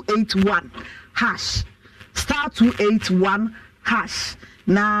 *281 hash *281 hash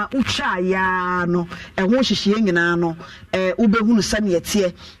na ucha ya no ho hihie nyina no ubehunu sane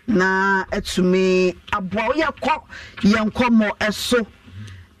yetie na etumi aboa yakọ yenkomo eso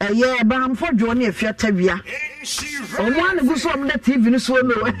ye Abraham for Johnny Fiata via. One go so on the TV so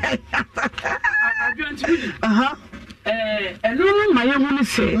no. And no my own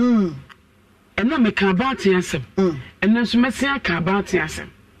say. And no make about ansem. And then so messia ka about ansem.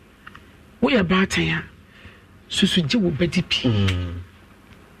 We about ya. Susuji wo bedi pi.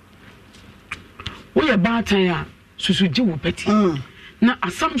 We about ya. Susuji wo bedi. Na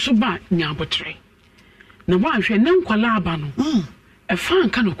asam so ba nyabotre. Na wa hwe ne nkwala aba no. A fan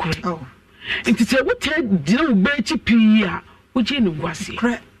can occur. Oh, it is a what deal betty pia, which in Guasi.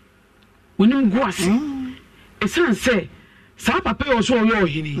 When you Guasi, a son say, Sapa pay or so your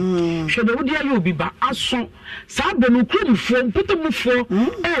hinny. Should the dear you be back as so, Saba no cream for, put them for,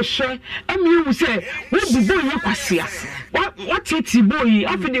 share, and you say, what be boy Quasia? What it's boy,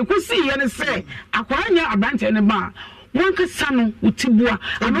 after they could see and say, Aquania abandoned in a bar. One casano with Tibua,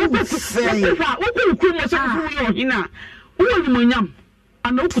 and over to say, what will cream was over your Monyam,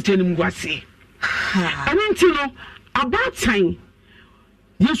 and no put any Guasi. I mean, you know, about time,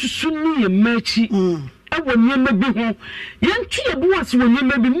 you should soon be a merchant. I will never be home. Young tree was when you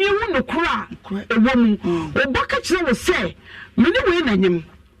may be near one to cry. A woman, or buckets never say, many women him.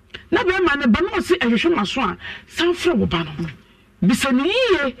 Never man, a banner see a show my swan, some flower banner. Beside me,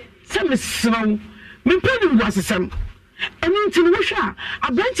 some is slow. Me penny was some. And into the Russia,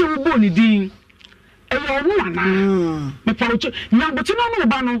 a bunch of bonny dean. Me pouch na but no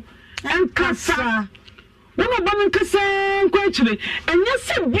bano en kasa wo bano kasa kwachire enye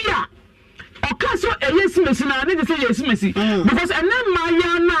se bia okaso eyesimesi na ne say yesimesi because ena ma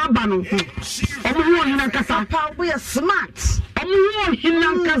ya na bano omo wo hina kasa pa we smart omo wo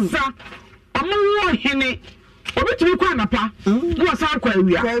hina kasa omo wo hine obetumi kwa na pa wo sa kwa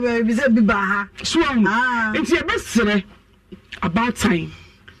awia bi se bi ba ha so nti e besere about time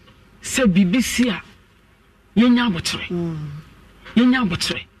se BBC yenya abotre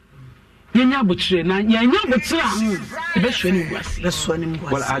na yenya abotre a be hwani ngwase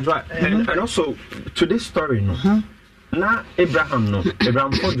well Adra and also to this story no na Abraham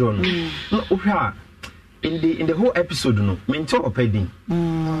Fojo no uhwa in the whole episode no mento opedin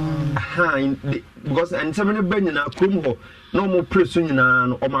because and seven ben na krum ho no mo press nyina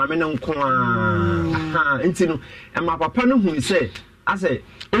no o maame ne nko a enti no e ma papa no hu say ase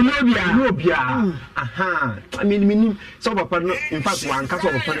onobia I mean so papa no in fact one ka so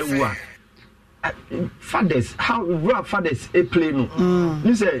papa no wu a fathers how real fathers play no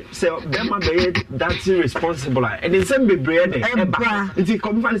you say them be that responsible and in same be bread enti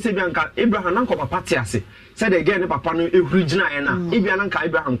come fan say bianka Abraham na ko papa ti ase said again papa no ehurigina na ebia na nka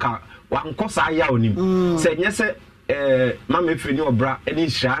Abraham ka wanko sa ya onim say nyese mama fini Obra eni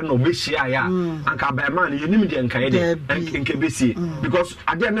hia na obehia ya anka ba man you nim de nka ye de nke besi because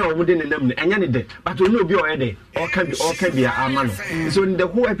ade na o de nenam ne enya ne de but oni obi o ye de o ka bi ama no so in the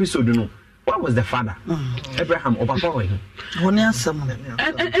whole episode no what was the father Abraham or papa we hone asem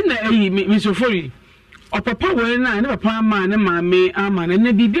and me so for you or papa we na papa ma na maame ama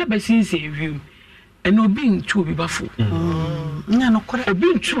na bibia besinse ewiu and obi ntu obi bafo nya no kore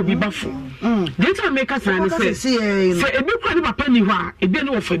obi ntu obi bafo dey time make us say ebi kwa ni papa ni ho a ebi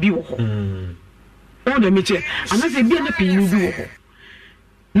na ofa bi wo ho o na me che anase ebi na pinu bi wo ho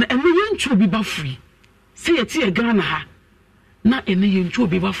na ene ye ntu obi bafo say yeti e Ghana ha na ene ye ntu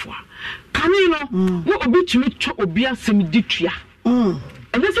obi bafo a kani no wo obi tumi twa obi asem ditua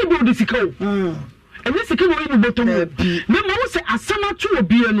ene se bi odisika o ene sika no yin botom na mo se asama to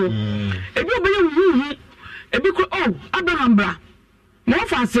obi no ebi obi hu ebi ko Abraham bra mo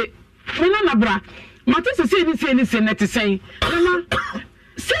fa se me na bra mate se ni te sen na se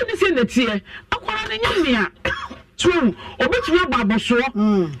ni tie akwara na nyamia tun obi tumi ababoso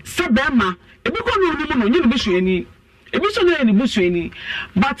se be ma ebi ko no ni mo no nyi be hwani ebi so na ni busuani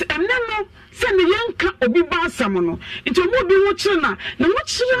but enne no se ne yanka obi ba asam no nti mo bi wo kire na wo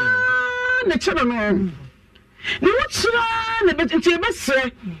kire na kire no ne wo kire na be nti e be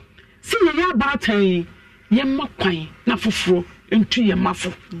sre se ye ya ba tan ye makwan na foforo ntu ye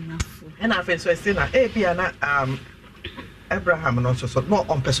mafo and I so say na e bia na Abraham no so no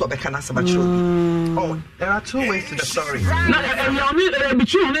on person be kana sabacho there are two ways to the story na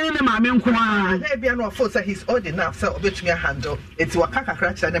between ne maame nko a na bia no for say he's old enough so obetumi handle it waka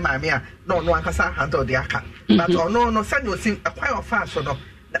kakra kira ne maame a no ankasa handle the aka but no send you see akwan of fast no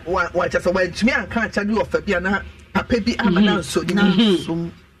wa just when tumi anka kira du of bia na papa bi amana so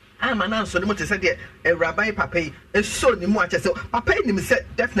ni amana so ni mo te say the rabbi papa so ni mo ache say papa ni me say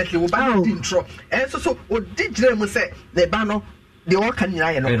definitely wo ba di intro so odi gire mo say the ba no the all can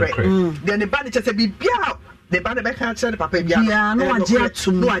nyina ye no kre then the ba ni che say bibia the ba ne be kan kire papa bia no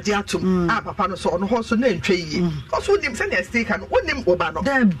age atum papa no so no ho so na ntwe yi so nim say na stake no onim wo ba no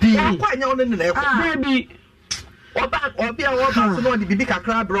da bi kwa nya ono ne na baby oba so no di bibi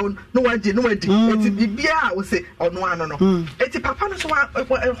kakra brown no waje eti bibia wo se ono ano no eti papa no so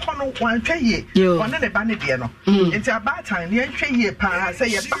hono wan twaye one ne ba ne de no eti about time ne twaye pa say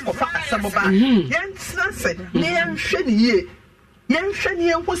ye ba kofa asamo ba yen snase ne yen hwe ne ye yen hwe ne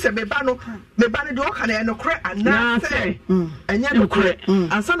yen hu se me ba ne de o kana no kre ana say enya no kre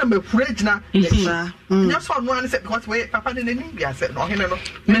ansa na mekure gina nya so no an say because we papa ne nim bia say no hene no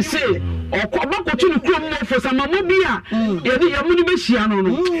me say okobakotu ne krom mo for sama mo bia ye ne yamu ni be hia no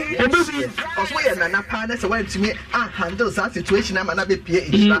obebi also we na pa na say when to me handle that situation am na be pie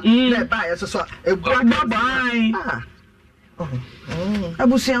isra na ba ye so e bua bye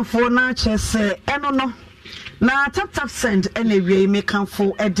abusianfo na chese eno no na tap send ene wie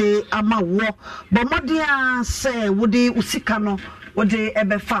mekanfo ede ama wo bomodia se wode usika no wode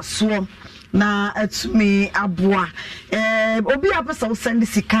ebefa so na atumi aboa obi apesa wo send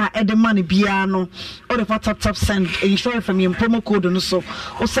sika ede mane bia no o de tap send insure from your promo code no so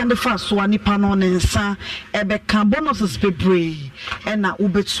o send fa so anipa no ne nsa ebeka bonuses bebre ena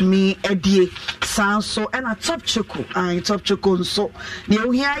ubetumi edie sanso ena top choco nso ne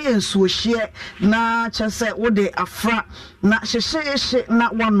ohia ye nso hie na chese wo de afra na hyehye na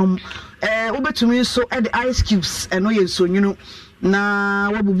wanom ubetumi nso ede ice cubes eno ye nso nyunu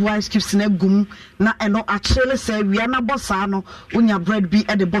na wabubu ice cubes na gum na eno achele se wia na bossa no unya bread bi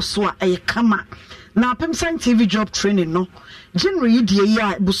e de bosso a e kama na Pemsan TV job training no January die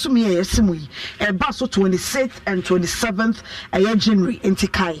ya busumi ya yesimu yi e ba so 26th and 27th January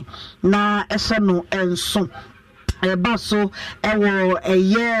entikai na ese no enso baso ewo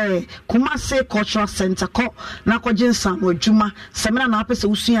eye Kumase Cultural Center ko na kwagyensa no adwuma semina na apese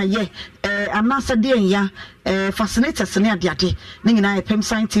usua ye anasa de ya fascinators ne adeade ne nyina e Pem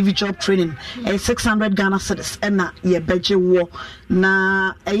Sign TV job training 600 Ghana cedis na ye beje wo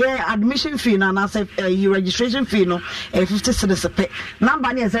na admission fee na anasa registration fee no 50 cedis pe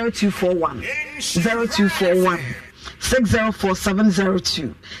number ne 0241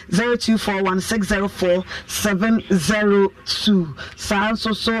 604702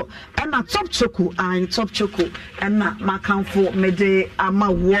 0241604702 so and top choco and makanfo mede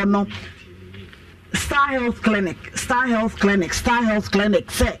ama wo no Star Health Clinic say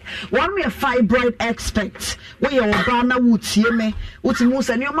one me a fibroid expert we your bana wutie me utimu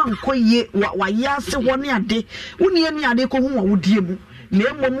se nneoma nkoye wa yase woni ade woni ani ade ko hu wa wodie mu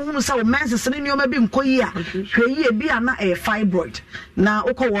na mmom sa o menses ne nneoma bi nkoyi a hweye bi ana fibroid na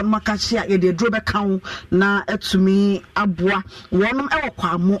ukọ won makachi a ye de dro be kan na atumi aboa wonum e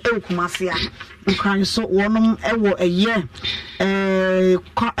kwamo e kumase a nkran so wonum e wo eye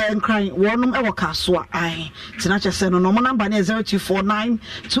nkran wonum e wo kaso a ai tina chese no no number na 0249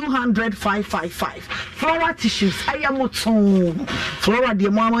 200 555 flower tissues ayamoton flower de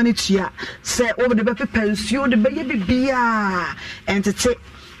mo amani tua se over the be pension de be ye bibia entity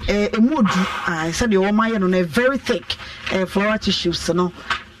emudu I said the my no very thick flower tissues no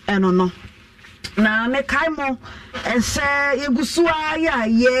no na me kaimo say yegusua ya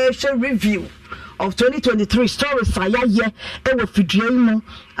ye review of 2023 stories aya ye e wo fidue mu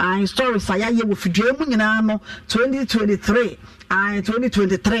stories aya ye wo fidue mu nyina no 2023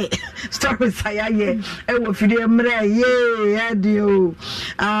 2023 stories aya ye e wo fidue mre ye adio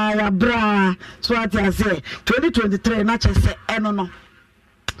Obra so what I say 2023 na chese no na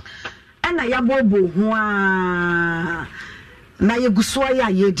ya bobo ho a na yegusua ya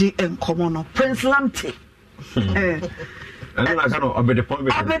yedi enkomo no Prince Lamte I don't obede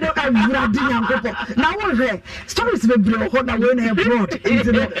Obra now we stories be bro ho na we na abroad you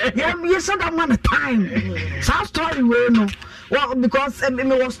said that one time so story we no well because me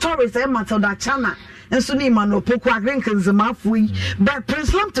was stories matter that channel enso ni ma no poku agrenkins mafui but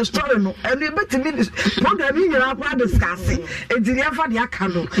Prince Lamte story no and you bet me program ni nyira kwa discuss ediri afa de aka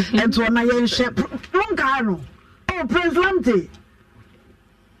no ento na ye nhye monka no oh Prince Lamte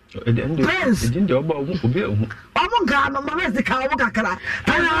Prince Ejinde oba obi ehu omonka no mama se ka obo kakra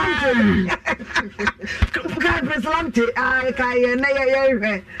Prince Lamte kai na ye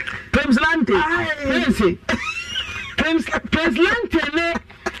hwe Prince Lamte Prince Lamte ne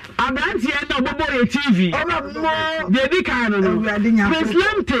Abranti and Bobo TV. Baby can Prince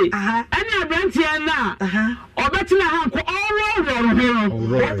Lamte. Any Abranti and Obetina Hanko all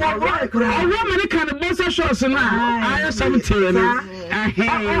many kind of bossa shows now. I have something.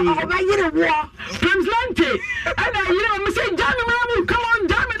 Prince Lamte. And you know, Mr. Jammy, come on,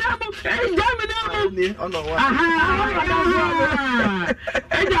 Jammy,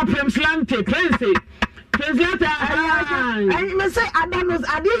 Prince Lamte, Prince. I must say, I don't know.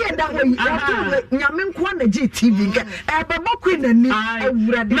 I didn't that way. Yamin Kwana GTV. Baba Queen and me. I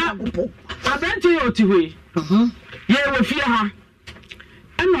went to your TV. Yeah, with her.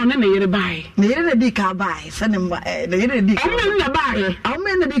 I'm not in the buy. Near the Dika buy. Send him by the Dika. I'm in the buy. I'm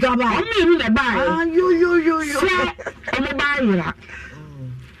in the Dika buy. I'm in the buy. You. I'm a buyer.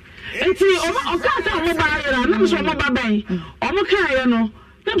 And see, I'm a buyer. I'm so mobile. I'm a carrier.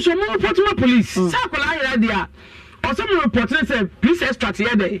 Them so more report to police. Sakola here there. Or some report say police extract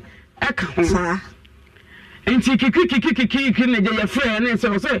here there. Eka. Enti kiki na je your friend and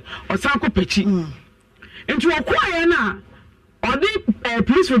say or sanko pechi. Enti okwa na or the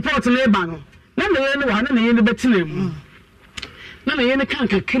police report na eba no. Na me ye no wa na ye no betina mu. Na me ye no kan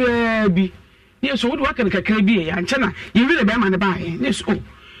kakra bi. Yes, wo do wa kan kakra bi ya nche na ye wi le be ma ne ba ye. Yes o.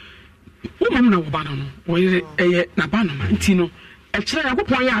 Wo mam na wo ba no. Wo ye na ba no ma enti no. Actually, I go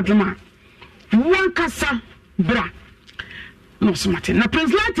point ya adwuma. One kasa bra. No smart. Na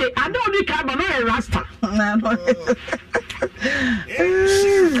Prince Lamte, I don't need car but no a rasta. I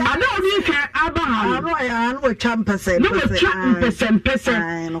don't need car Abraham. I know a champerson. No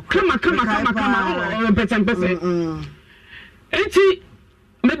champerson. Come on. Person. Enti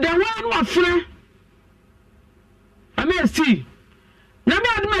me the one wa frɛ. I may see. Na me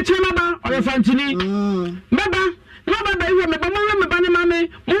adma chema ba or fantini. Baba Mama baby, me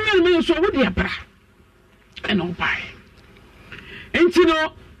so would the Obra and all buy. And you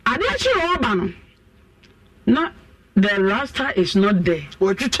know, I didn't show Obano. Not the rasta is not there.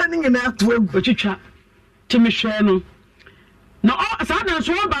 What you turning in that way? What you chat to Michelle? No, I said that's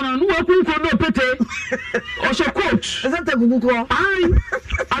Obano, no, I couldn't pete or so coach. Is that a good call? I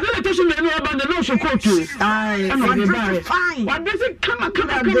don't social media no about the no show court you fine what does it come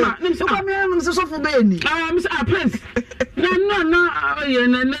so come here so for Benny prince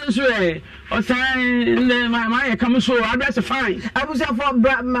no so o say my come so address fine I was for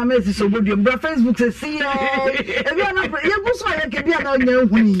my message so good bra Facebook say see if you na you go so ya ke bia na nya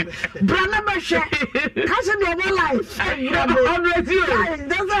huni bra na ba hwe ka se do my life 100 years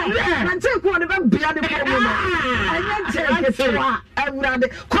that's it na take one ba bia de ko mo I take it every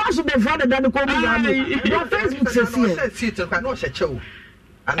cross the father that ko mo na Facebook say see to no sheche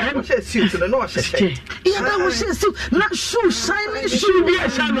and I was suit no sheche yeah that was suit not shoe shining shoe be a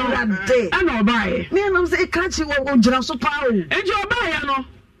shadow that day I know buy me am say catch you o jira so pa o enjo buy no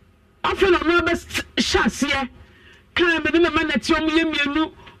after no best chance here kan me na na ti o mu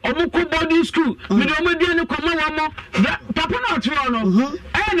yemienu omuko boarding school me do mo dia ne kwama wa mo papa na otro no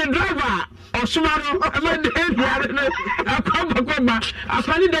the driver osuma no ma de dia no akoma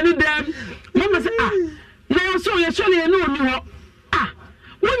afani dani dem mama say no so ye so le no ni ho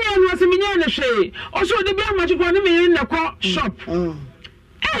wonya no aseminya na hwe oso de bia machiko ne me na ko shop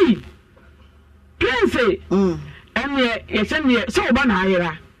hey prince ene ye se ne so oba na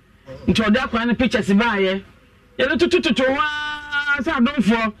ayera nti oda kwa na pictures ba ye ye no tututu wa sa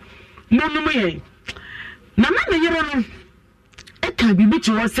donfo monum ye na na ne yero no e ka bibi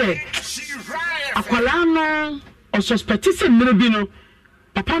ti wo se akwala no o suspect se mire bi no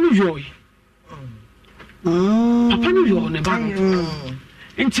papa no joy papa no yo ne ba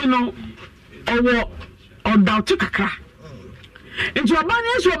nti no owo doubt kakra nti oba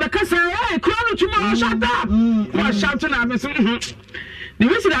ne so be kasa eh kro no tuma shut up wa shout na me so the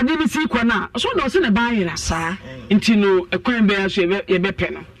way that BBC kwana so no se ne ba yira sa nti no ekwan be aso ye be pe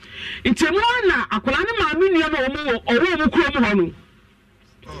no nti mo na akola ne ma me nua no owo mo kro mo ho no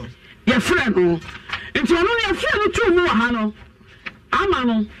ye frɛ no nti ono ne ye frɛ no tu mo ha no ama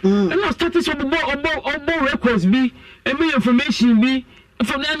no no status obo records bi emi information bi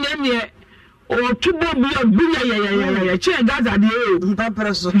from the or two bob ya che gaza de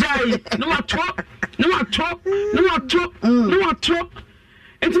papa so dai no atro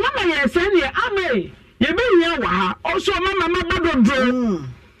enti mama ye say ne ame ye be hia wa ha also mama badodro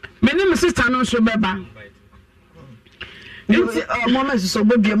me ne me sister no so beba enti mama so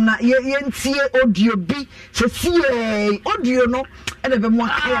bobiam na ye ntie audio bi se sie audio no ene be mo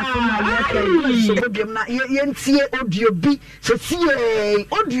akaya ko na ye so bobiam na ye ntie audio bi se sie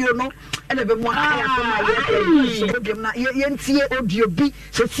audio no ene be mo akaya ko na ye so bobiam na ye ntie audio bi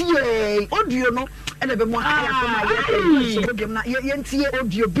se sie audio no ene be mo akaya ko na ye so bobiam na ye ntie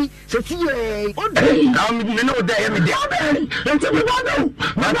audio bi se sie audio now me no dey me dey enti me ba no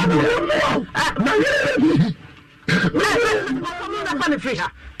na ye I'm free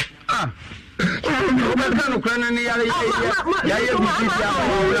her. No crana ni ya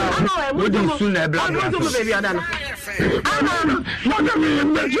we do soon e black. Baby adana. No me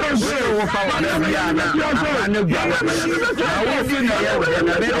me just wo fa wa na bia na gwa wa na wo fi na ya we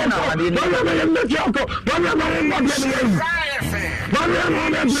na be na wa de na me joko ba na ma de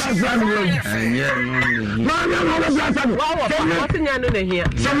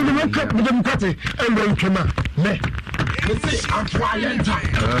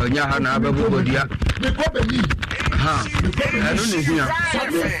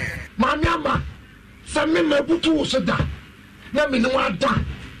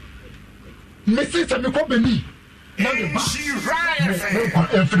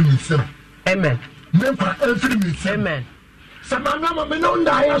Amen. Samana me no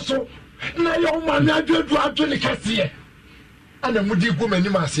ndaya so na yo ma na adwadu adwene kase ana mudi gu mani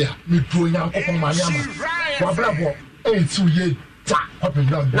mase a me duo nyankopon ma nya ma wa brabo e ti ye ta hopin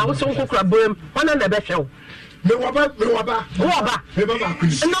down na wo so nkokra boem wana na be hwew me waba me baba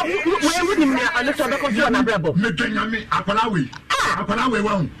kuni no we wudi me ana so be ko so na brabo me donyame akwala we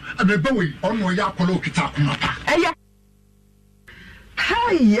wa me be we ono ya akwala okita akoma pa eya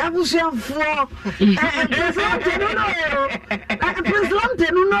hey abusiafo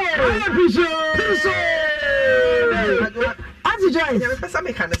president no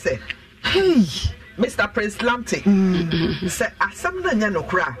say hey Mr. Prince Lamte say asam na nya no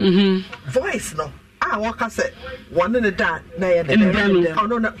kra voice no ah waka say one in the da na ya oh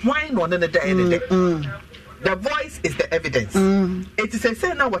no why one in the da the voice is the evidence. It is a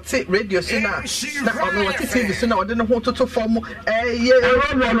say now what say radio sooner. Now I know what TV sooner. I don't want to form.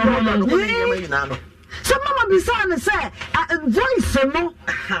 So mama beside say voice no.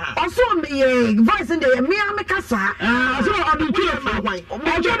 Also me voice in the me amekasa. So I do voice.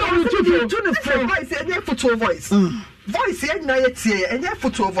 Voice voice. Voice na yet and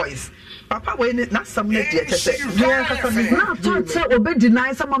photo voice. Papa, when it not some dear, now to say obey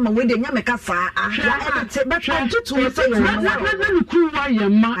deny some mama with the Yamekasa. But I just to say, now,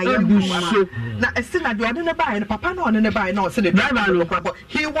 I still not doing a buy, and Papa no one buy, no, said the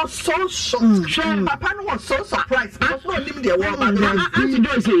he was so shocked. Papa was so surprised. I was not living there.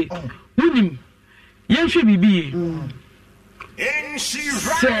 I say, William, yes, she be.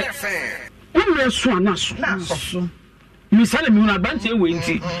 Women swan us. Miss Alamuna Banty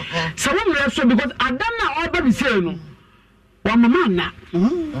Winty. So we are so because I don't know all baby say no. One mamma.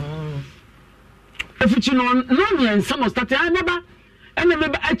 If it's no and some of that I never and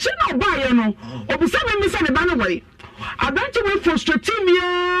I cannot buy no or be some miss the ban away. I don't wait for strategia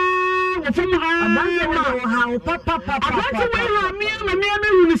from how papa. I don't wait for me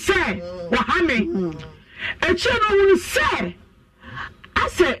will say, Wahame. A channel will say, I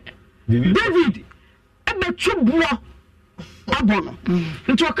said, David, a true abono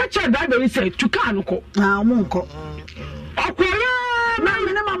nti okacha Bible say tuka nko monko okoya na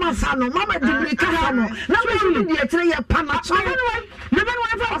me mama sano mama dibirika ha no na me di etere ye pana so me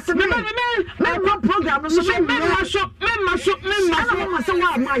program so mama so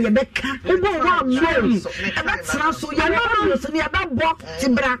wa ma ye beka ubo wa mo e betra so ye no so ne ba bo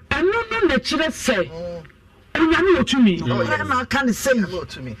tibra eno no na kire say Onyame otumi na kan say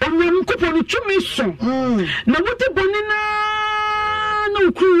onyame koponi tumi so na wote bonina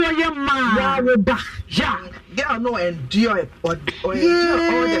no kuwa ya ma wo ba ya girl no endure or endure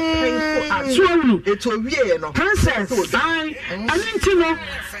all the painful acts it will be no princess I need no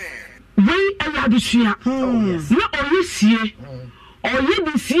we ayadusua na oyesie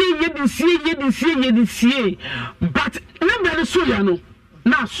oyedisie but remember so ya no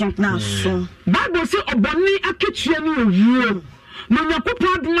na so Bible say oboni aketua ni owuo na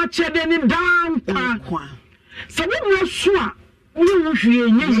Yakopon adoma chede ni dan kwa so we so a we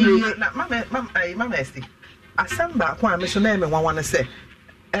hwie nye na mama esti asamba kwa me so na me wanwan say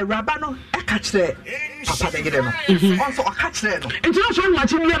Eraba no eka kire papa de gide no also aka kire no nti so ma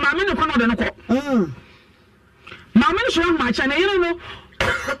chi ni ma me ne kwa no de no ko ma me so ma cha na yire no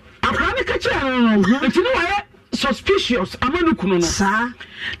akwa ne ka kire no nti no wa suspicious amanu kuno no sa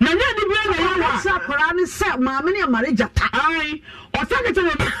na nya di bi na ya sa kora ni sa ma me ne mare jata ai o sa ke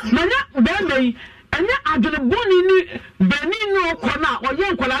na nya be be anya adwene boni ni beni no kona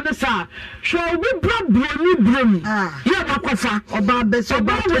oye nkola de sa so obi broni brom ya bakofa oba be so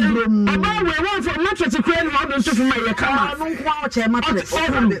ba brom oba we won for mattress kure no do so fuma ye kama no kwa o che mattress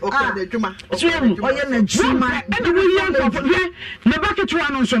okay de djuma oye na djuma e de we yan ko ne bucket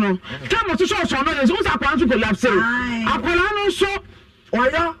one no so no time so so no so akwa nso collapse akola no so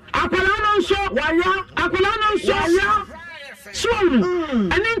oya akola no so waya akola no so so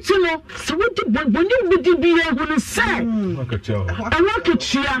anintino so we di boni we di bi e hu say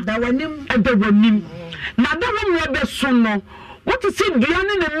da wanim na da wo mo be so no what is it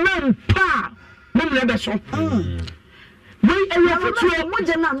duane ne men pa mo mo be so we e ya futu mo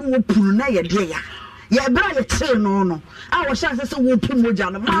je na no puru na ye de ya bra ye tre no a wo sha se wo pu moja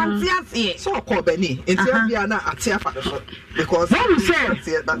no ma ti ase so ko be ni enti bia na ate afa so because what we say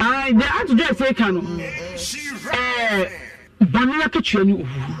I the address say kan Bania Kitchen,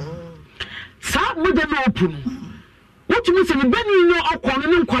 Sa Mother Open. What you miss in the Benny no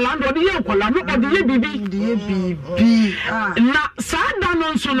Okonon Colando or the Yokola, or the baby. Na Sada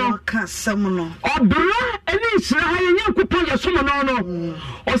non sono Casamono. Obra, and it's Ryan Kupa Somono.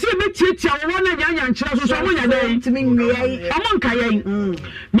 Or say the teacher, one young child, so one a day to me, among Kaye.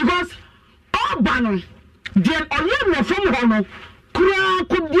 Because all Bannon, then or you from Hono, Kura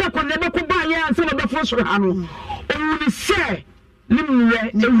could never could buy and some of the first Hano. Only say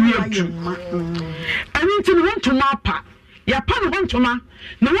nimwe ewiatu anything want to mapa ya pa no want to ma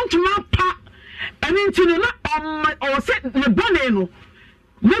no want to mapa anything na or say ne bone no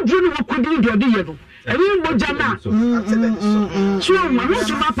ne dru no kodi do de ye no any moja na so ma want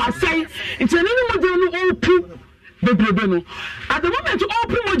to mapa say it's any moja no opu bebrebe no at the moment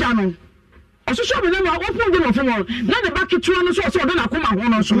opu moja no ososho be na open dem of one na the back to no so so na akoma ho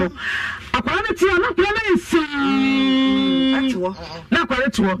no so no akwara ne tia na kwara na nsi atwo na kwara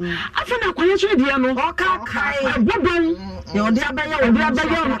to afa na kwara so dia no oka kai bodon ye odi abaya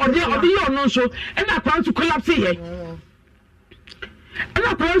odi no so e na kwara to collapse ye e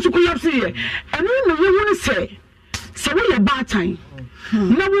na kwara to collapse ye eno no ye hu ne se we ye batan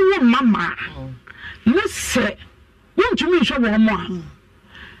na we wo mama na se won tumi so wo mo a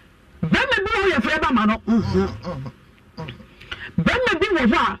Bema bi wo ye freba ma no. Bema bi wo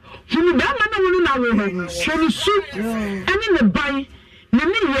ha, hunu bema na wonu na wo ho. So ni su, ani ne ban, ne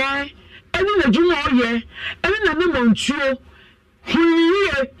ni ye, ani na juma o ye, ani na ne montuo.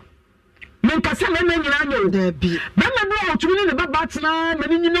 Huye, menkasa mɛma nyina no dabi bɛma no ɔtumi ne baba tena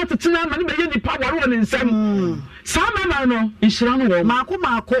mani nyina tetena mani bɛyɛ nipa ware wɔ ne nsam saa mɛma no nhyira no wɔ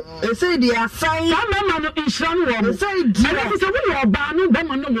maako ɛsɛ di asai saa mɛma no nhyira no wɔ ɛsɛ di ɛna sɛ woyɛ ɔbaa no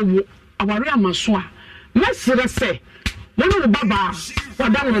bɛma no wɔ aware ama so a mɛsrɛ sɛ wɔne wo baba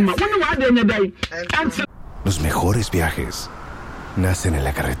wɔda wo ma wɔne wɔade nyɛ dai Los mejores viajes nacen en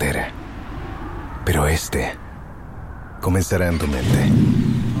la carretera, pero este comenzará en tu mente.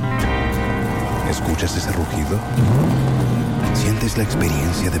 ¿Escuchas ese rugido? ¿Sientes la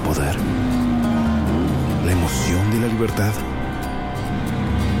experiencia de poder? ¿La emoción de la libertad?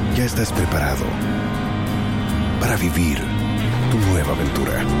 Ya estás preparado para vivir tu nueva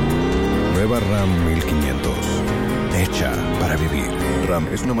aventura. Nueva RAM 1500. Hecha para vivir. RAM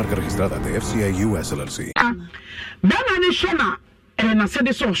es una marca registrada de FCI US LLC. Bama ni shona na se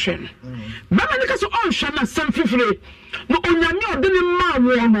de so hwe no. Bama ni ka so on hwe na sam fifire. No onyame ode ni ma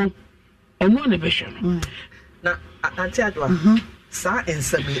wo no. Ono na be hwe no. Na anti adwa. Sa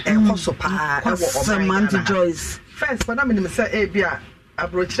ensabi e koso pa e wo Samantha Joyce. First for na me say e bia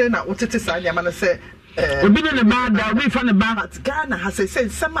abrochire na wotete sa nyama na say obi ne ba da obi fa ne ba. But Ghana has say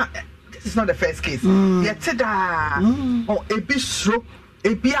sama. This is not the first case. Yetida or ebi sro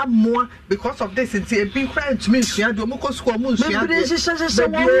ebi amoa because of this nti ebi cry to me nsia do moko school mu nsia de se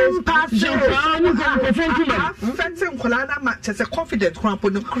won pass fencing kola na ma chese confident cramp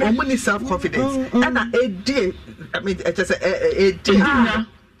no omo ni self confidence and edi I mean chese edi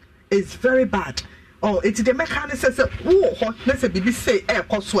is very bad. Oh it's the mechanism say wo ho na say bibi say e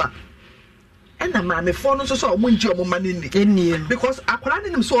koso a and maame for no so omunji omumani ni because akwara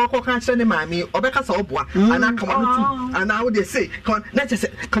nim so okoka kire ne maame obeka sa oboa ana kamanu tum ana wo dey say come na say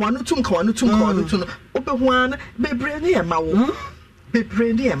kamanu tum no obehu ana bebre ne e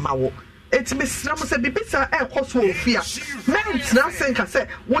mawo eti mesra mo say bibisa e koso ofia men na say nka say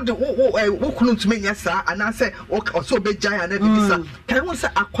wo de wo kunu tum nya sa ana say o so obejai ana bibisa kan wo say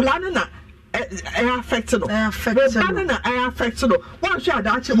akwara na affect no banana affect no one shot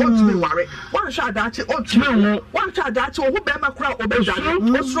that you want to be worry one shot that you want to one shot that you who bema kra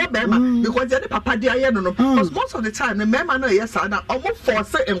obedani osro bema because the papa dia ye no because most of the time the mema no yes na omo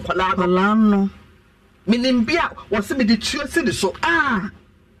force enkwala no minim bia wo se me de tuo si de so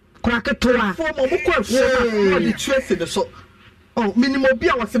kraketoa for mo ko afo de tuo si de so oh minimo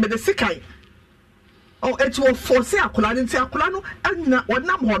bia wo se me de sikai. Oh, it will force akola nti akola no anna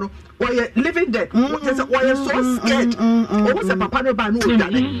wonam ho no why living dead what is why so scared o was papa no ba no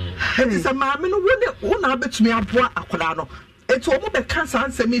odane it is a maame no wona betumi aboa akola no it will mo be cancer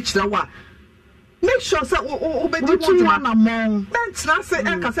ansem ikira wa make sure say o be di mo na mo mentina say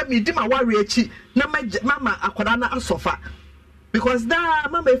e ka say me di ma ware achi na mama akola na asofa because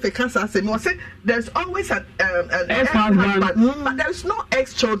that mama if a cancer say me say there's always an ex-husband but there's no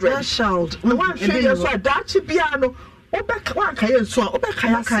ex-children child no one share you so that bia no obeka wan kaye so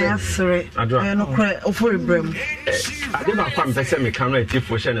obeka ya sere no kra ofori brem ade ba kwa mpese me kan no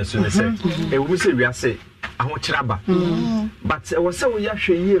etifo hye na so ne say e wo se wiase ahokyeraba but wo se wo ya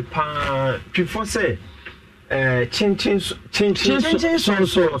hwe yie pa twifo say chinchin so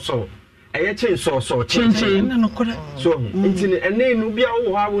eye chen so chinchin no kra so intini ene nu bia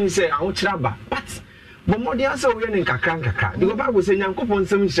wo ha wo say ahokyeraba but but more than so we in kakra the Bible say Nyankopon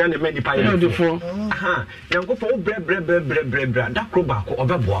nsem hira na mani pa ye defo Nyankopon bre da kro ba ko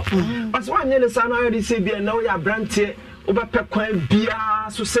obeboa but so anye ne sa na ye say bia na wo ya brantie obepe kwan bia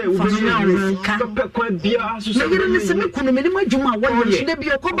so say obepe kwan bia so say me se me kunu me ni madwuma wo ye de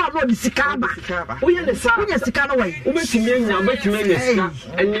bia ko ba no de sika ba wo ye ne sa wo ye sika no we obetimi anya sika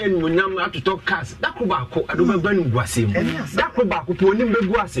ene enmunyam atoto cars da kro ba ko ado ba banu guase mu da kro ba ko po nim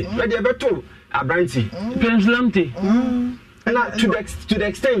begu ase we de beto abranti penslamte na to the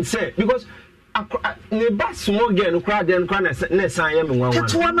extent say because ne ba small girl no crowd den crowd na san ye me wan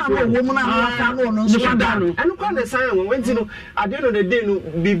to na wo mu na aka no no so da no enu crowd na san ye won no at the end of the day no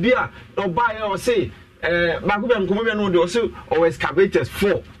bibia oba ye o say baako be mkomo be no de o say o excavators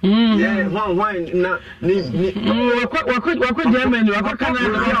 4 yeah one na ni wako Germany wako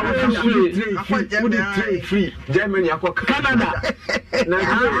Canada free Germany wako Canada na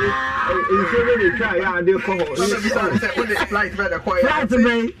in Germany try ya dey ko flight better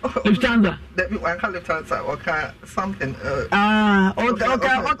Lufthansa that we can Lufthansa or something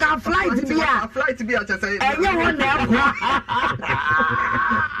okay flight bia just say eh you want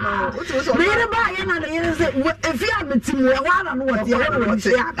Mary by and if you have a team, one and what you have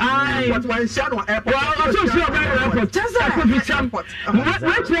what one shadow airport. Just what's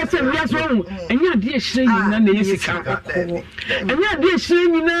wrong? And you're dear Shane and the Jessica. And you're dear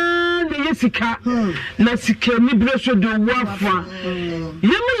Shane and the Jessica. Nassika, me brush do wafa.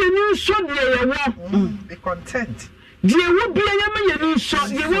 You should be content. There would be a young shot,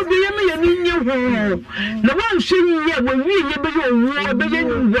 there would be a young in your home. The one saying, yeah, when we was a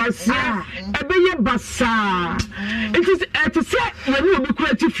billion bazaar. It is at a set, you will be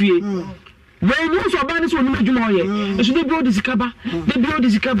creative. When you saw Banis on the Jumoye, it should be brought this cover, they brought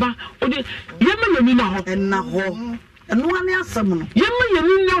this cover, or the Yemen and now, and one else someone.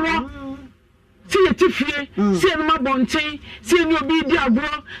 Yemen, see a tiffy, see my bonte, see you be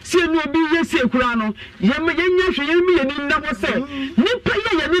diablo, see you be yes, Kurano, Yammy, never say, Nipper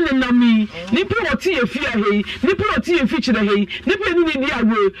Yanin, Nipper or tea, fear hay, Nipper or tea, feature the hay, Nipper in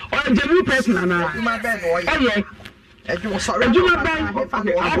diablo, or a genuine person. My bad boy. Sorry, I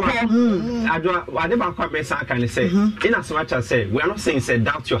never quite make some kind of say. In as much as say, we are not saying say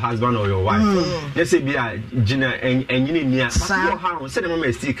doubt your husband or your wife. Let's say be a Gina and you need near how say the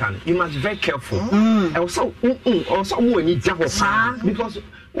moment still can. You must be very careful. Also more need to because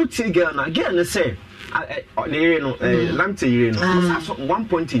what say girl now again say one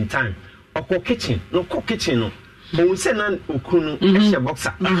point in time or cook kitchen no but we say nan okunu a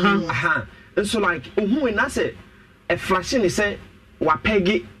boxer and so like who in that say a flashing is say wa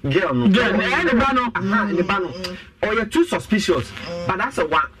peggy girl no the bano or you're too suspicious but that's a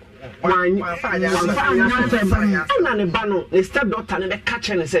one and the bano they step daughter and they catch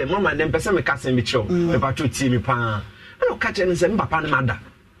and say mama them person me catch me show me patrol team me pa no catch and say papa mother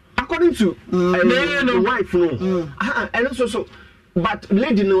according to the wife no and also so but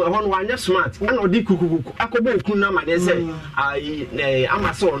lady no one smart and odi kukuku akobo okuna ma dey say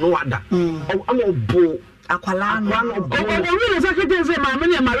amaso no wada am akwala no we no secretary say ma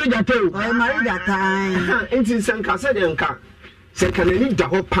me marriage time inti senka say dey nka senka na ni da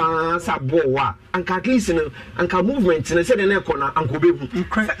ho pa sa bowa anka at least no anka movement na say dey na ko na anko behu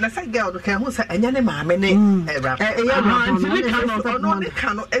na say girl can who say enya ne ma me ne no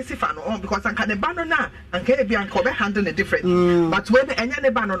esifa no because anka ne ba no na anka e bi anka obe handle it different but when enya ne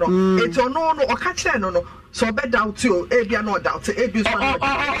ba no it no oka kire no so be doubt you e bi no doubt e bi so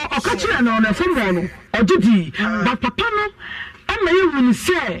oka kire no na from no odidi but papa no ama ye wuni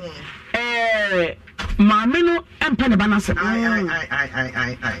say Mammy no empene banasa.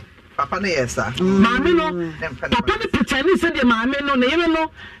 I. Papa no yes sir. Mammy no. Papa no pretend said the mammy no no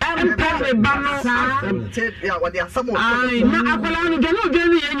empene banasa. Yeah, what they are some. I na akwala no de no de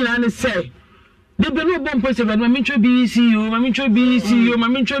ni nyina ne say. De be no bom pese be mami twa BCU, mami twa BCU,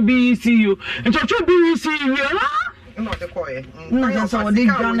 mami twa BCU. Ntwa BCU. No the koye. No so dey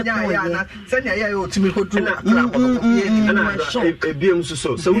gan na send ya ya otimi kodru na ebiem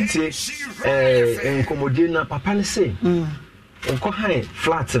so wutie nkomodie na papa ne say onko han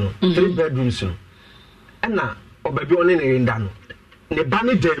flat no 3 bedrooms no na obabi one ne nda no ne ba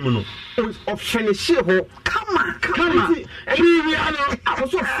ne dem no o finish ho kama we ano I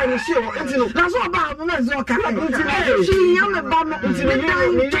was so finish ho enti no na so ba mo na zo ka enti she ya me ba no enti ne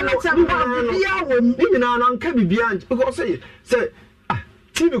bia wo ni na no anka bibia because say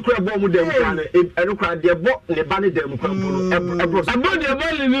TV kura bo mu dem kura na eno kura de bo ne ba ne dem kura bo ebro abo de bo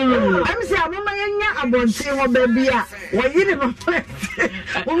le ni am say amoma yenya abonte ho ba bia wo yiri ba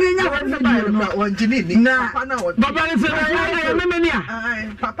wo yenya ba wanjini ni papa na baba ne say me ni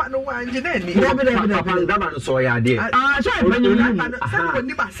papa no wanjini ni papa ndaba no so ya de so e banyu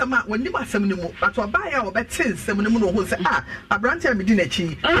woni ba sam ni mu but oba ya wo beti nsam ni mu no ho say abrante am di na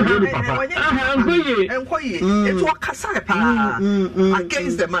chi papa enkoye eto kasa pa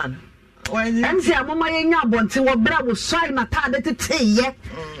against the man when MC amoma yenya abonte wo bra wo soi na tade teteye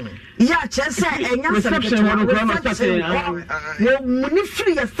ya chese enya reception wo muni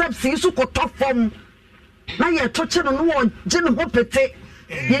free steps isu ko tofom na ye toche no wo je no hopete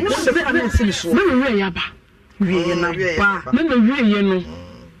ye ni so be na sin so me we ya ba we na ba me we ye no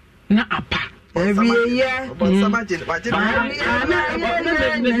na apa every year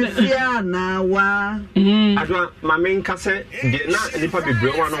adwa mame nka se de na nipa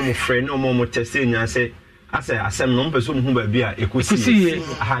bebre wa no mo frɛ no mo test nya se ase asem no mpeso mu ba bia ekosi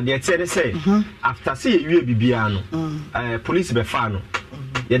aha de tere se after say wie bibia no police be fa no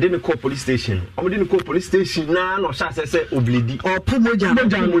ye de me call police station o de me call police station na no sha se obledi o pumoja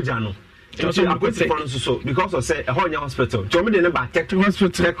no so I put it on so because I say a whole hospital. Joe me the Tech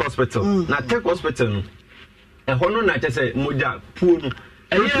hospital. Na Tech hospital. A hono na say moja pool.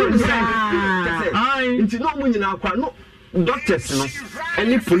 Inti no mu nyina kwa no doctors no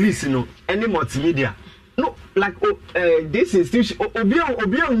any police no any multimedia no like this institution obia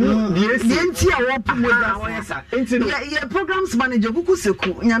the enti a wo programs manager kuku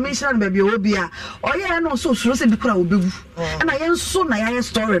seku nyame shira no bia obia oye no so suro se bi kura obewu na ye nso na ya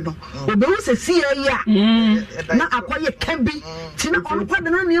story no obewu se si ya na akoye kambi tina ono kwade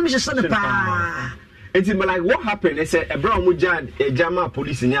na niem hye ne pa it's like what happened they say ebra mu jama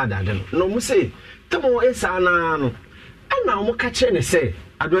police ni adade no mu say tamo esa na no ana omo ka che ne say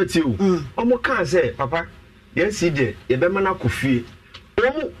adwati o omo kan say papa yes de ye be mana kofie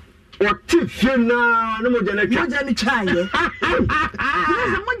omo oti fie na no mo jana twa mo jana twa ye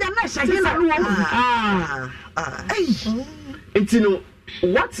mo jana shage na no it's no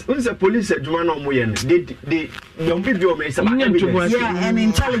what is the police adwuma na omo ye no they don't be do me say and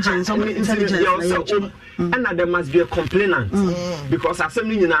intelligence and there must be a complainant because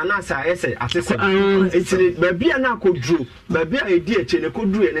assembly nyina na say yes assessor it's baby na kodru baby a edi eche ne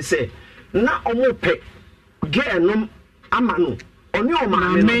kodru ye ne say na omo pe girl ama no oni o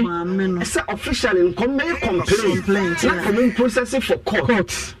maame no say official in come complaint na come process for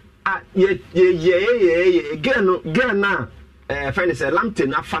court girl na find say lamte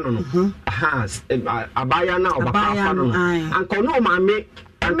na fa no abaya na obaka fa no anko no maame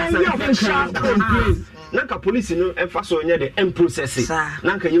official complaint nanka police no emfaso nya de process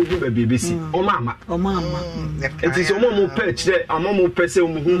nanka yegu ba bebesi o mama it is omo patch there omo pese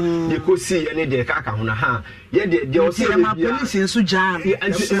omu de kosi ene de kaka ho na ha ye de o say police nso jar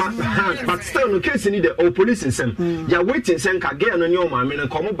but still no case ni the police nsem ya waiting sen ka girl no ne o mama no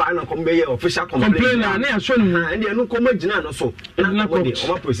komo ba na komo be ye official complaint na ya so no and no komo gina no so na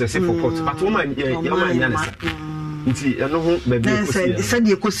o process for court but o man ye nya na nti eno ho ba bi ko said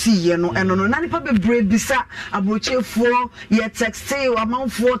ye ko si ye no eno no na nipa bebre bisa abrochefo ye text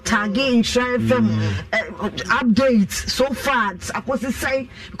amanfo tag in FM update so far akosi say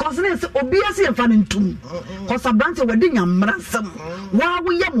because na say obi ase ye fa ntum because abrante wadi nyamrasam wa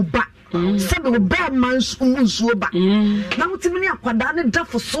wo ye mo ba said we bear man's umusuo ba na wutimi ni akwada ne da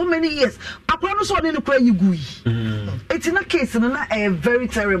for so many years akwada no so ne kura yigui it's in a case na very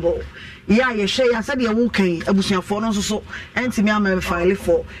terrible. Yeah, you share. I said you walking. Abusuafo no so. Enti me am file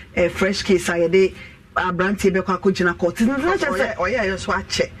for a fresh case. I dey Branty be kwa kujina court. Oh yeah, you so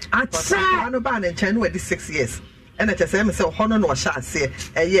ache. Ache. No ban in 10 with 6 years. And I just say me say hono no sha say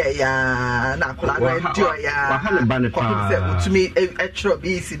yeah na kola na dio ya. To me extra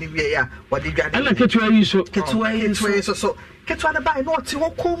be si ni we ya. What did you? And ketua yi so. Ketua so. Ketua na buy no ti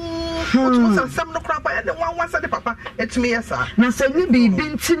hokum. What was some no crap and one was the papa. It's me yes sir. Na say ni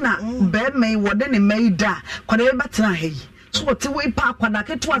bibi ntina be me wode ne maida. Kwada e batena hei. So what we pa kwada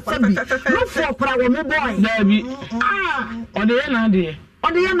ketua sabi. No for kwada wo mo boy. Dabi. Ode ye na de.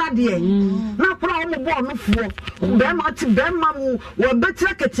 Ode ya na de na kura o mo bo no fo be ma ti be ma wo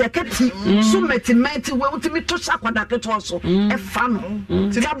betra keti so meti we utimi to sakwada keto so e fa no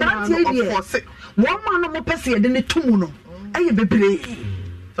ti da branti e die wo ma no mo pese ye de ne tumu no aye bebre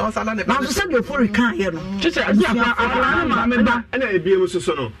so sala ne ba so se de for kan ye no ti se ala ma me ba na e bie mu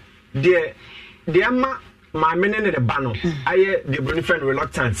so no de ama maame ne de ba no aye the brony friend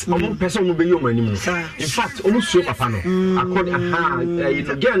reluctant omo person mo be yo mani mu in fact omo suo papa no according you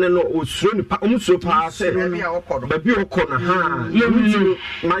know girl no o suo ni omo suo pa say ba bi okodo you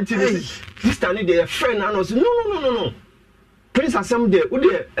manti sister ni de friend na no no prince asem de wo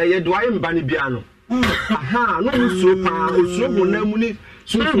de ye do aye mba ni bia no no suo pa o suo mo na mu ni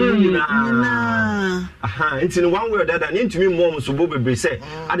so na it's in one way or the other into me mom so bo bebre say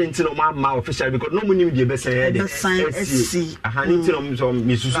I didn't know my official because no money dey be say dey see into so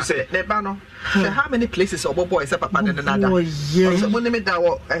me susu say the ba no how many places obo boy say papa den na da so mo me da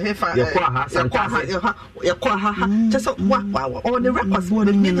wo hefa ya kwa ha just wow on the records mo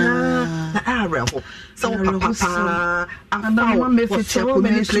me na area ho so papa afa me fit how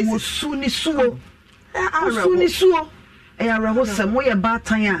many places suo era ho se mo ye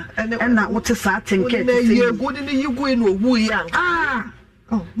batan a na wote sa tenke ye gudi ni yigu no wu ya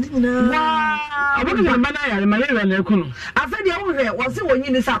abodu na bana ya ma ye na ekunu afa de wo hwe wo se wonyi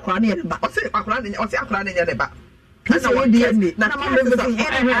ni sa akora na ye ba o se akora na ye ba na wo die ni na ma me be wo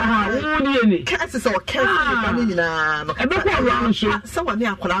die ni kase so kase ba ni na no ebe ko ro so se woni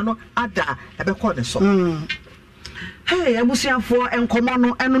akora no ada ebe ko ne so hey abusiafo enkomo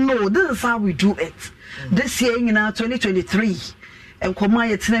no eno no this is how we do it. This year in 2023 enkomo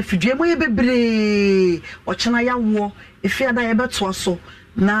ye tena fidue mo ye bebre ochena ya wo efiada ye beto so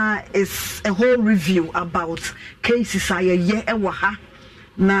na is a whole review about cases aye ewa ha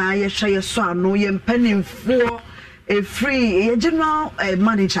na ye hye so ano ye mpanimfo a free a general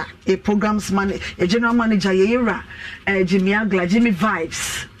manager, a programs manager, a general manager, Jimmy Agla, Jimmy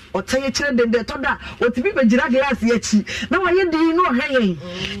Vibes. Or tell you children the toda what people drag last year. Now I do you know hey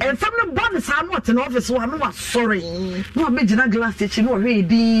and some of the bodies are not in office one was sorry. No be drag last year no hey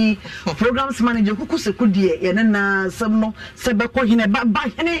the programs manager who could ye and then some no sebeko hine ba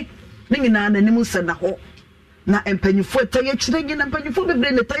hine ningina na nimu se na ho na empanyufo tell you children na empanyufo be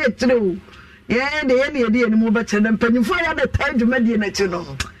bre na tell you children yeah the any idea ni mu be children empanyufo ya the time to medie na chi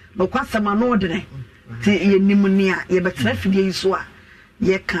no kwasama no de ne ti ye nimu ni a ye betra fidie so a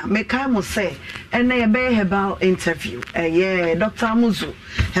Yeka, meka mo say, and a be herbal interview. Dr. Amuzu,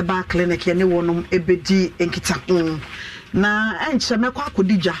 herbal clinic, ye ne wonum ebedi enkita. Na enche mekwa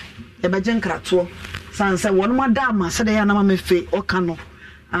kodija, ebejen krato. San se wonu madama se de ya na mefe okano.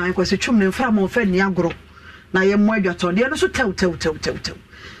 An kwese twum ne mfra mo fa ni agro. Na ye mo adwato de no so tew.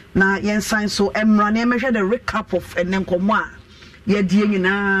 Na yen sign so emra na mehwe the recap of enenkomo a ye die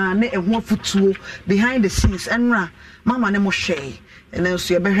nyina na eho afutuo behind the scenes enra mama ne mo hwe. And then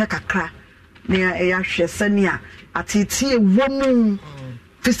so you better kakra near a shesania atiti woman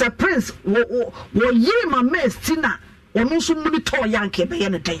Mr. Prince wo ye ma mess tina or no so many toy yankee by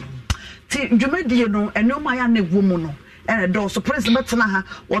any day. You know, and no my young woman no and a door so Prince Betana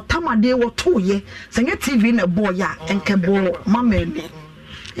or Tamade or 2 year sing a TV in a boy ya and cabo mamma.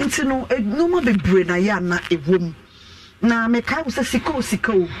 Into no more be brain a yana a woman. Now make I was a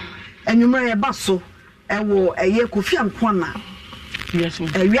sicko and you marry a basso and wo a year coffee and quana. Yes,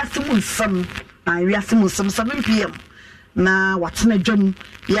 we are some 7 p.m. Na what's in a jump?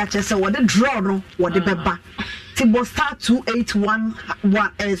 Yeah, just what the draw no, what the beba. Tibo star 281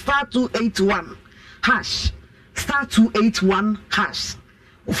 star 281 hash star 281 hash.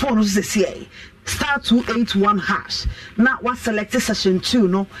 Phone is the CA star 281 hash. Now what selected session 2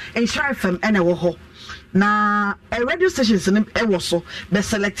 no and Shire FM and a ho. Na a radio station in a so the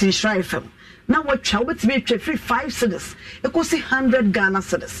selecting Shire FM. Now what shall we be free 5 cities? It could see 100 Ghana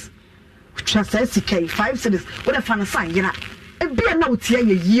cedis. Just SK 5 cities. What a fan sign, you know. And be a note here,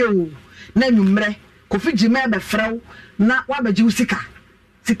 you. Name you mre. Kofi Jimmy Befro. Not what a juicy.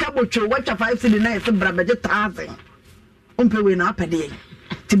 Sikabocho, watch a 5 city night for Brabajet 1,000. Win up a day.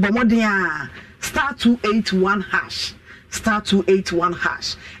 Tibomodia star 281 hash. Star 281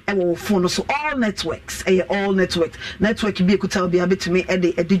 hash. And we'll phone so all networks. All network. Network be could tell be a bit to me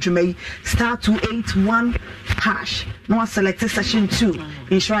Eddie Jume. Star 281 hash. No selected session 2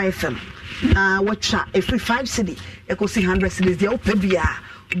 in Shire FM. Watch a free 5 city. Echo see 100 cities. The open beer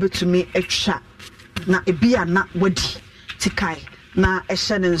but to me a chat. Na a beer not weddy. Tikai. Na a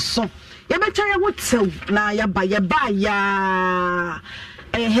shannon so. Ya better ya would sell. Na ya buy ya.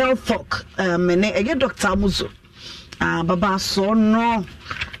 A health talk. A Dr. Amuzu. Baba so no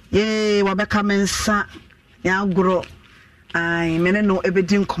ye wabeka mensa ya gro ai mene no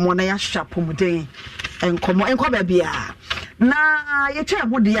ebedi nkomo na ya shapo muden enkomo enko ba bia na ye twa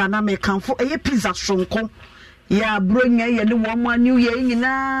ho de ya na me kanfo eye pizza sonko ya bronya ye ne wo ma new year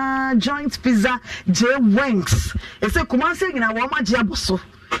nyina joint pizza J Wings ese kumanse nyina wo ma je aboso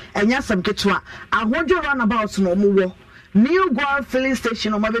enya sam ketwa ahodwo runabout no mo wo New Goal filling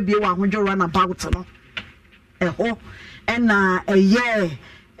station o ma be bie wo ahodwo runabout no and a year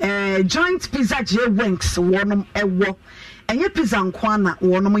joint pizza J Wings one ewo enye pizza nkwana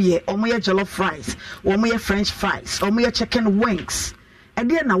one ye omo ye jollof fries omo ye french fries omo ye chicken wings e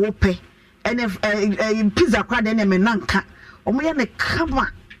de na wo pe ene pizza kwa de na me nanka omo ye ne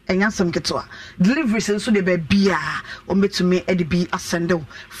kama enyasem ketwa delivery so de be bia ometumi e de bi asendo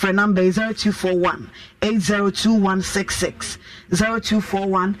for number 0241 802166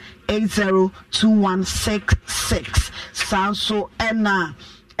 0241 802166 so ena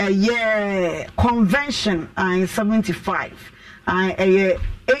convention in 75 a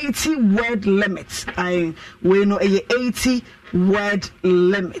 80 word limit we know a 80 word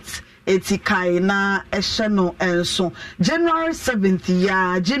limit etikai na esheno enso January 7th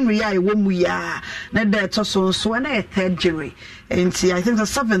ya January ya ewomu ya na de to so na 3rd January enti I think the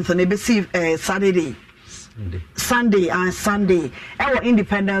 7th and be see Sunday and Sunday our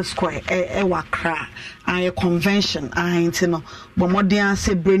Independence Square our Accra our convention enti no bomodian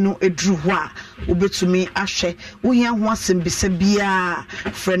se brenu edru ho a obetumi ahwe wo hia ho asem bise bia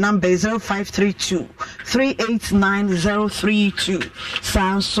for number 0532 389032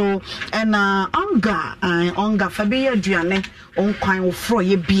 sanso and onga fabe aduane onkwan wo fro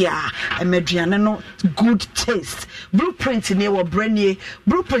ye bia amaduane no good taste blueprint ne wo branie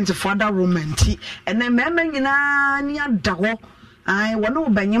blueprint for that romanti and then mema nyina ni adaho wono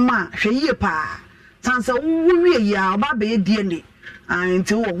banyima hwe yie pa sansa wo wie ya ba be die ni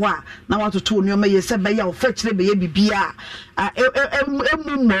until wa na watoto nneoma ye se be ya o fa kire be ye bibia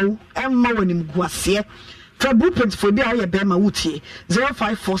emma wanim guase for blueprint for bia ye be ma wutie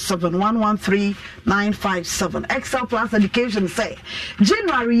 0547113957 Excel Plus Education say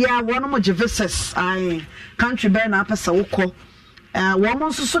January ya one mo Jesus country be na apesa wokọ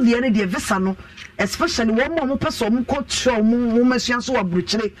one so de ne de visa no especially one more person ko tro mu masua so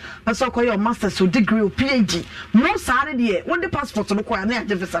abruchire person ko your master's or degree or PhD mo sare de when the passport no ko na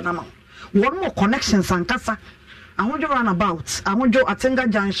de visa na ma one more connections ankasa ahonjo runabout ahonjo Atenga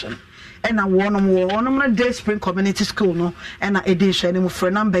Junction and a one day spring community school no and a edition and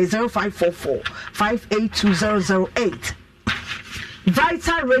for number 0544582008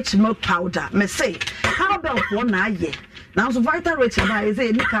 Vital Rich milk powder me say how about one year now so Vital Rich na is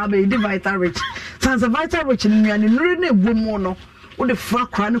any ka be Vital Rich sans Vital Rich ni nnuane nure na egbomu no wo de fra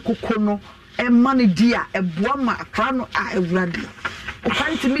kra ne kokko no e ma ne dia e boa ma akra no a ewrade o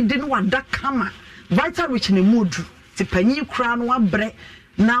kan ti mi de no wada kama Vital Rich ne modu ti panyi kra no abre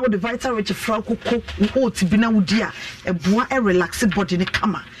now the Vital Rich fra kokko o ti bi na wudi a e boa e relax body ne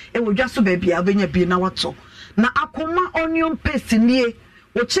kama e wo dwa so ba bia obenya bi na wato na akoma onion paste nie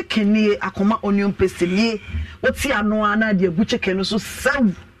o chicken nie akoma onion paste nie o ti ano ana de agu chicken no so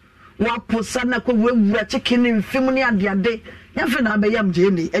sew wa posa na ko wura chicken ne mfim ne ade yamfe na abeyam je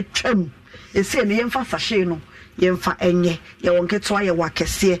ne etwam ese ne yemfa sachet no yemfa enye ye wonketo aye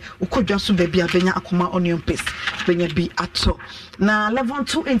wakese ukodwa so ba bia benya akoma onion paste benya bi ato na level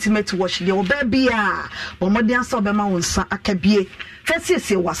 2 intimate wash de o ba bia bomode asa obema wonsa akabie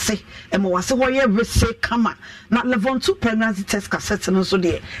Fesiesie wase ema wase hoye rese kama na level 2 pregnancy test cassette no so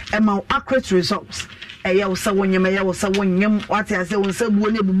de ema accurate results eya wo sa wonyem eya wo sa wonyem wate ase won sa buo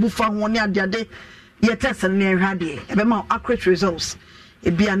ne bubu fa ho ne adeade ye test ne hwade ebe ma accurate results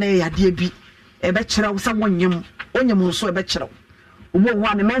ebia na ya de bi ebe kira wo sa wonyem onyem so ebe kira wo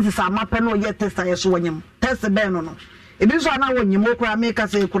ho ne mense sa mape no ye test aye so wonyem test be no ebi so ana wonyem okura me ka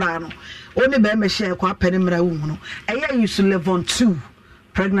se kura no oni be me share kwa pene mra wu no eya use level 2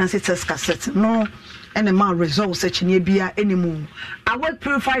 pregnancy test cassette no ene ma results echine bia enemu awe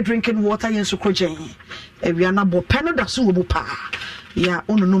purified drinking water yen so krogen ewia na bo peno da so wo pa ya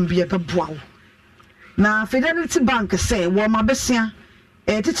onunum bia be boawo na Fidelity Bank say wo ma besia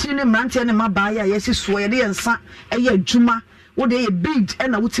titiri ne mrante ne mabaa ya yesi so ye de yensa eya adwuma wo de ye bid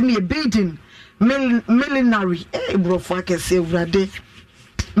ena wutimi ye bidding millenary brofo akese urade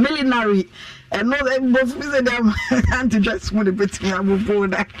millenary no both me say them anti dress mo de betimi abobo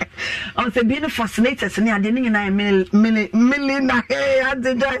da on say being fascinated ne ade ni na millenary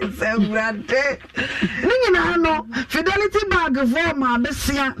anti dress urade ni na no Fidelity Bank for ma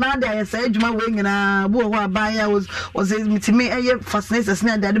besia na ade ya say adwuma we nyina bo ho abaya was mitimi fascinated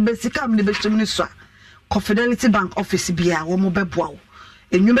ne ade besika me betimi ni so Fidelity Bank office bia wo mo beboa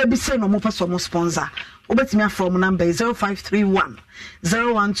enyuma bi say no mo paso mo sponsor obetimi from number 0531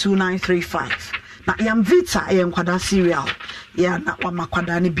 012935 na yam vita nkwada cereal ya na wa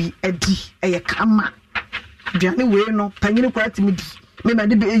makwada ne bi adi kama duane we no panyini kwati mi di me ma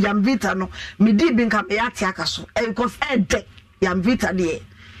di yam vita no me di bi nka me ate aka so because yam vita de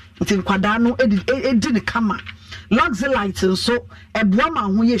nti nkwada no edi ne kama Luxelite nso eboa ma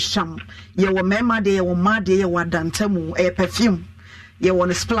ho ye hwam ye wo mema de ye wo ma de ye wadantamu perfume ye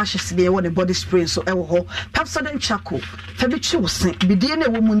won splashes de ye won body spray so e wo ho Pepsodent charcoal tabi chiwose bidie na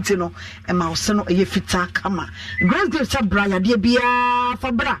wo munti no e ma wo se no ye fita kama Grace Gift abra ya de bia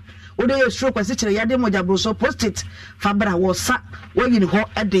fabra wo de ye stroke kwasi kire ya de moja bro so post it fabra wo sa wo yin ho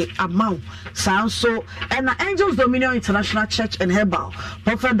e de amaw sa so e na Angels Dominion International Church and Herbal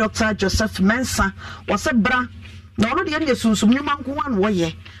Prophet Dr. Joseph Mensah was a bra na ono de ye sunsum nyuma nko wan wo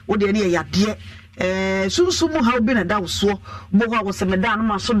ye wo de ne ya de sunsumu ha obi na da so bo ho wo se me da no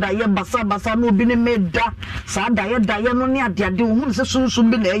ma so da ye basa no obi ne me da sa da ye no ne ade wo se sunsum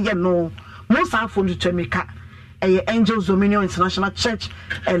bi na ye no mo sa afo ndu twemika Angels Dominion International Church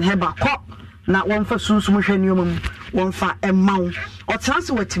and Herbal Corp na won fa sunsum hwani omum won fa emaw o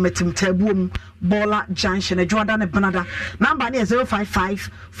transi wetimetim tabuom Bola Junction Edwada ne Benada number ne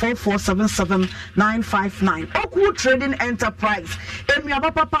 0554477959 Oku Trading Enterprise emia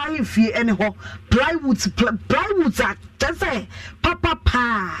papa ifie ene ho plywood tese papa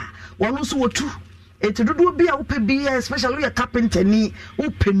pa wonu so wotu etududu bia wo pe bia especially your carpenter ni wo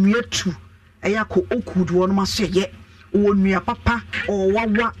penua tu eya ko oku do wonu maso ye wonua papa o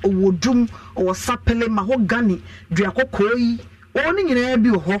wawa o wodum o sapele mahogany dua kokoyi oni nyina bi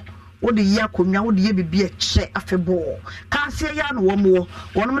ho wode ya konwa wode ye bibie che afebo ka se ya no wo mo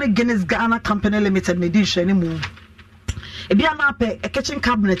wono me Guinness Ghana Company Limited medin hwani mu ebi ana pe a kitchen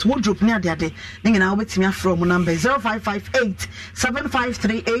cabinet wardrobe ne ade ne nyina obetimi afro mu number 0558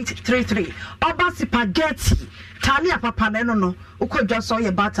 753833 Oba spaghetti talia papa no ukodwa so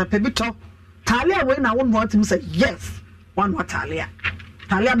ye bata pe bito talia we na won want him say yes one what talia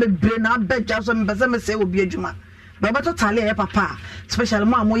be brain na beja so mbese me say obi adwuma baba to talia ye papa special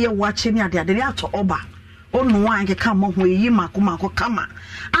mo amoye wache ne ade ne ato Oba onu wan ke ka mo ho yi mako kama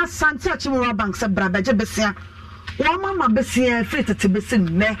asante achimura bank se bra beje besia wo mama besia free tete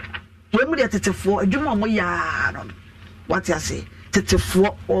besin ne we mu de tetefo adwuma mo ya no what you say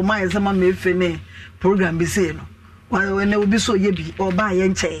tetefo o ma ezama me fe ne program be say no wa ne obi so ye bi o ba ye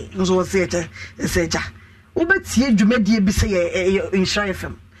nche nso wo se eja wo betie dwumadie bi say Insha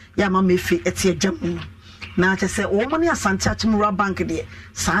FM ya ma me fe etie jam na che se wo mo ne asante achimura bank de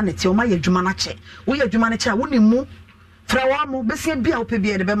sa ne tie o ma ye dwuma na che wo ye dwuma na che wo ni mu Frawa mo besia bia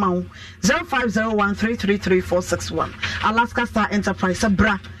opebia de be ma wo 0501333461 Alaska Star Enterprise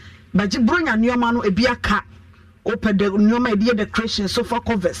bra baji bronya nioma no ebia ka open the nioma e decoration sofa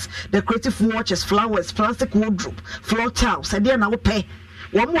covers decorative watches flowers plastic wardrobe floor tiles e dey na wo pe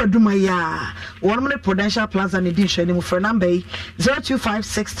wo mo aduma ya wo mo Prudential Plaza ne di hwe ni mo for number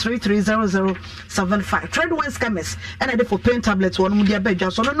 0256330075 Trade One Scammers and I for pen tablets wo mo dia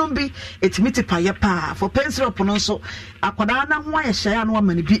badwa so no bi etimiti paye pa for pen syrup no so akwada na ho aye hye no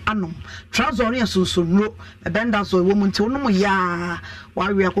amani bi anom trouser no sunsunro e benda so wo mo nti wo no ya wa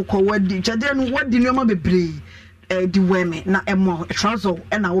wi akokọ wadi chade no wadi no ma bebre di weme na emo trouser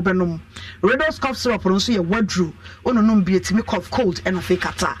na wo benom Redos cough syrup no so ye wadru ono no bi etimi cough cold and of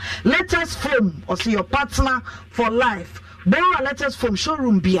kata latest foam or see your partner for life Bora latest foam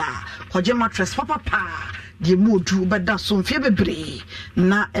showroom bia kwaje mattress papa die modu beda so mfie bebre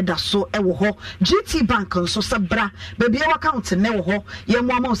na eda so ewo ho GT Bank nso sebra baby e account ne wo ho ye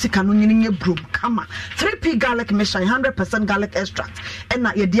mo ama osika no nyinye brum kama 3p garlic mixture 100% garlic extract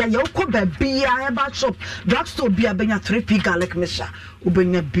na ye dia ye ko babia e ba shop drugstore bia benya 3p garlic mixture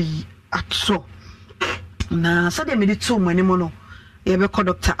ubenya bi atso na sade me di to mani mo no ye be ko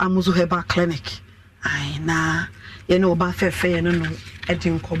Dr. Amuzu Herbal Clinic ai na ye no ba fefe ye no e di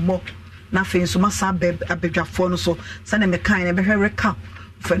nkomo na fe nso masa abedwafo no so sane me kan na behwe recap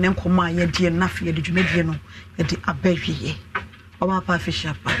fe ne nkoma ye die na fe ye de dwumadie no ye de abahwiye oba pa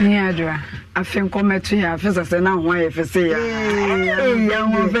fisha pa ni adwa afe nkometo ya fe se na ho aye fe se ya ya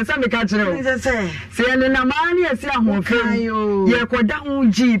ho fe se me ka kire o se ye na mani esi ahon fe ye koda ho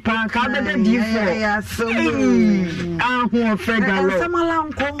ji pa ka bede di fo ya so ahon fe galo samala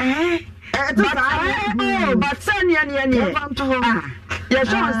nko but sani yes,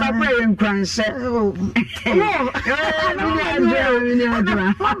 I was praying, Cranshe.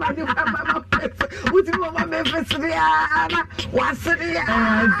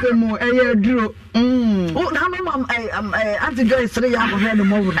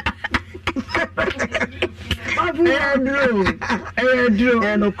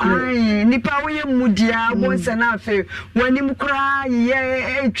 Nipa we mudia once and a fair when him cry,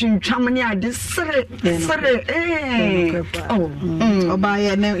 ye twamani ade sere oh by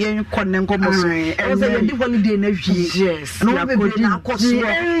a condemn commerce. I was a holiday in a yes, no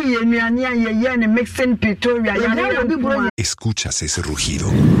mixing Pretoria. Escuchas ese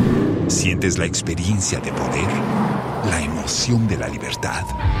rugido. Sientes la experiencia de poder, la emoción de la libertad.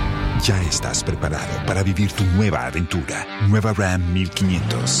 Ya estás preparado para vivir tu nueva aventura. Nueva Ram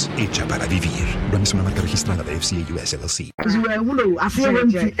 1500, hecha para vivir. Ram es una marca registrada de FCA US LLC.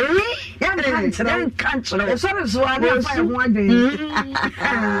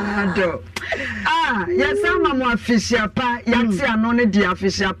 Yes, I'm a official pa. Yati anone di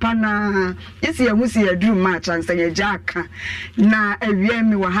official pa na. Yes, you must see a dream match and say a jack. Na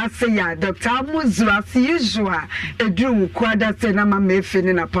ewiem wa hase ya Dr. Amuzu as usual. A dream kwada se na mama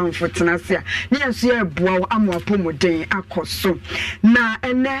efini na pamfotenasia. Ni asu e boa amu apomuden akoso. Na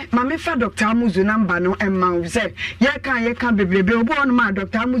ene mama fa Dr. Amuzu number no emma ze. Ye kan bebrebe obo on ma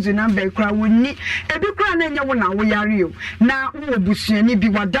Dr. Amuzu number kra woni. Ebi kra na nya wo na wo yare o. Na wo busuani bi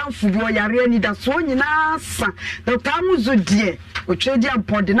wadanfo bi wo yare ani da so nyina sa Dr. Amuzu die otwedi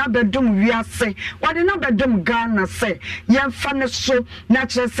ampode na bedom wiase wade na bedom Ghana se yemfa ne so na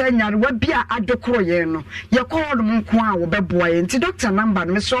kire se nyare wa bia adokoro ye no ye ko hodom nko a wo beboa ye nti doctor number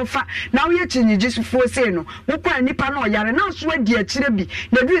no me so fa na wo ye chinyigisufuo se no wo kwa nipa na oyare na so adi akire bi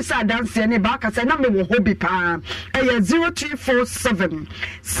na bi sa danse ne ba ka se na me wo hobi pa 0347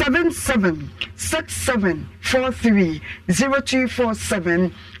 77 7767676743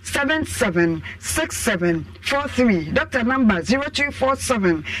 0247776743 doctor number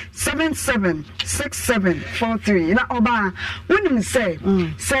 0247776743 na oba wonim say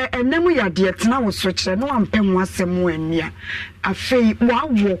enemu ya de tena wo so kire no ampem wasem wania afei wa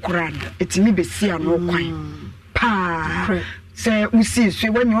wo kran etimi besi ano kwan pa se usi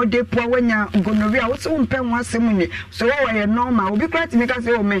so when you dey poor when ya gonorrhea wo so mpem wasem ni so wo ye normal obi kra timi ka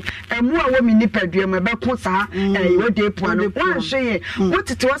say o me emu a wo mi nipadua me be ko saa wo dey poor no wan hwe wo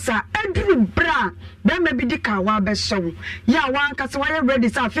tete wasa aduru bra be ma bi dika wa be hyew ya wan ka se wa ready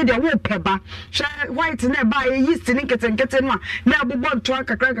sa fe de wo peba hwe white na ba ye yeast ni ketenkete no na abobɔ nto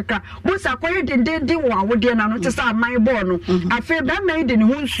kakra wo sa koye dendende wo a wo de na no te sa man bɔ no afi be ma de ne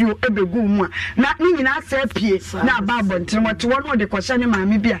ho nsuo ebegu mu a na ni nyina sa pie na ba bɔntere mo to no de kwɔhyɛ ne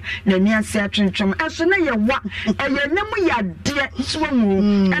maame bia na ni ase atwentwem ɛso na ye wa ɛyɛ nemu ya de so mu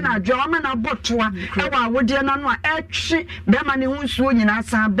ɛna adwa ma na bɔtoa ɛwa awode na no a ɛtwe be ma ne ho nsuo nyina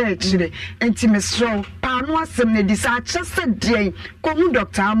sa ba akyire enti mesro pa no asem ne di sa kyese de ko hu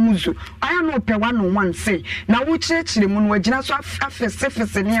Dr. Amuzu aya no pe 101 say na wo kyerɛkyerɛ mu no wagina so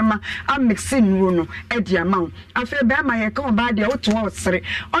afɛsɛfɛsɛ nema a mixing nuro no ɛdi ama afɛ be ma ye ka oba de woto osere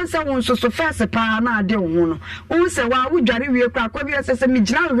onse won so fɛse pa na ade wo no wo se wa wo dware wie kra kwa bi sɛ me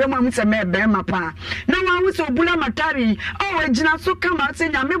gyina hwɛ mu am se me be ma pa na wa wo se obula matari o wagina so kama se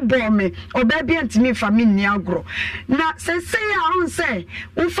nya me bɔ me oba bi antimi fa me ni agro na se ya on se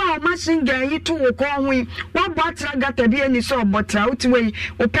wo fa o machine gun yi to wo ko ho wo bɔ atra gata bi ani so obotra utwe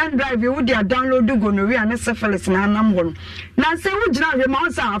wo pen drive wo dia download gonorrhea ne syphilis na anam wo na se wo gyina hwɛ ma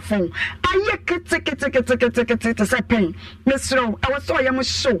on sa afon aye kete se pen mesro e wo so ye mo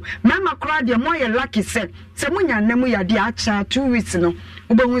show mama kra de mo ye lucky se munya nemu ya de acha 2 weeks no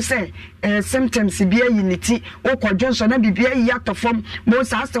obohu se symptoms bia yiniti wo kwadwonso na bibia yi atofom mo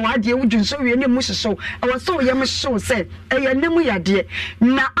sa se wa de wudwonso wie ne mu hyeso e wo so ye mo show se ye nemu ya de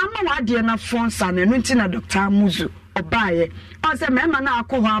na ama wa de na fonsa na no nti na Dr. Amuzu obaye ase mema na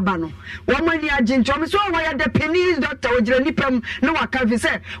akọ ho aba no wo mani agintom so wo ya de penis doctor ogira nipam no waka fi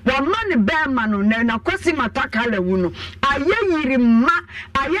se wo mani bema no na kwasi mataka lawu no aye yiri ma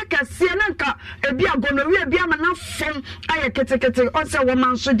aye kase na nka ebi agonowe ebi ama na fom aye ketekete ose wo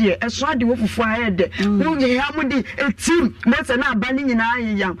man so de eso ade wo fufu aye de wo ye ha mu di etim mo se na aba ni nyina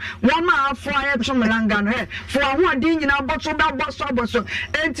aye yam wo ma afo aye twomlanga no he fo ho ade nyina boso da boso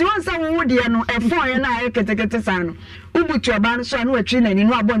enti won se wo de no efo aye na aye ketekete sa no ubutu oban so anu atwi na ni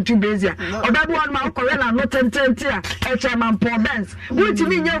no abontu bezia odabu won ma okore na no tententi a eche man problems wuti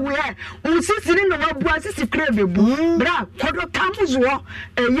mi nya wu he usisi ni no wabu asisi krebe bu bra kodo Amuzu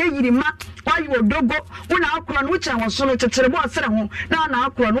eye yiri ma wayi odogo wona akoro no ucha woso no tetere bo asere ho na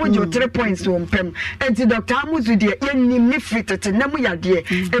akoro no ojo 3 points wo mpem enti Dr. Amuzu de yenim ni fitete na mu yade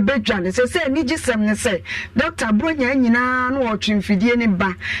ebedwa ne se ni gisem ne se Dr. Bronya nyina no otwimfidie ne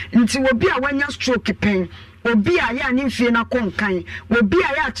ba nti obi a wanya stroke pen obi a ya ni mfie na konkan obi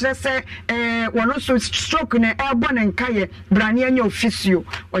a ya kire se wono so stroke ne ebo ne nkaye brane anya ofisio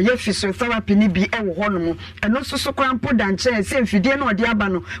oye physiotherapy ni bi ewo hono eno so krampo danche se mfidie na ode aba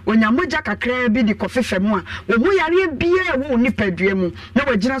no onyamoja kakra bi di kofefemu a wo hu yare bia wo nipadua mu na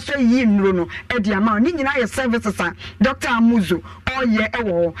wagina so yi nnuro no ede ama ni nyina ye services a Dr. Amuzu oye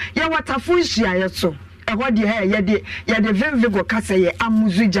ewo ye watafo nhia ye so ehodi he ye de Venvigo kase ye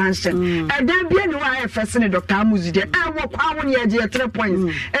Amuzu Junction edan bia ni wa first ni Dr. Amuzu de ewo kwa wo ni ye 3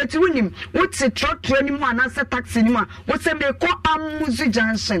 points eti wonim wotse truck ni mu anase taxi ni mu wo se me ko Amuzu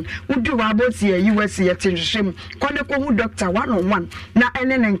Junction udu wa bosi ye US ye tinhwem kone ko hu Dr. 101 na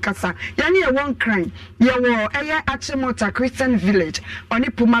ene ne nkasa ye ne ye one crime ye wo eye Achimota Christian Village oni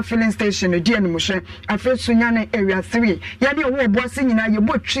Puma filling station di enu hwe afa sunya ne area 3 ye ne wo oboase nyina ye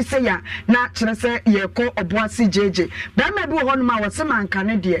bo twi se ya na kire se ye ko oboase jeje ba ma bi wo no ma wo se manka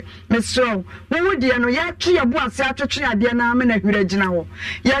ne de mesro wo de no ye twi ye boase atwetwe ade na ama na hwira gina ho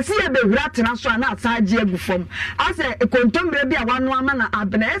ye se ye be hwira tena so na asaje agufom ase kontombre bi a wano ama na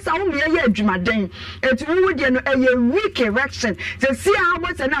abena esa wo me ye adwumaden eti wo de no eye weak erection se si a wo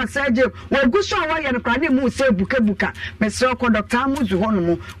se na asaje wo guso wo ye no kwa ne mu se buka mesro ko Dr. Amuzu ho no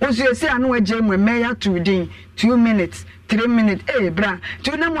mo wo se se anu agye mu me ya to din 2 minutes 3 minutes bra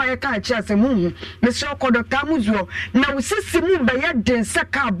tu na mo ye ka chi asemu mesro ko Dr. Amuzu na usisi mu be ye den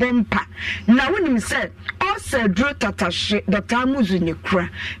saka bompa na wonim se o se dro tatashe Dr. Amuzu ne kura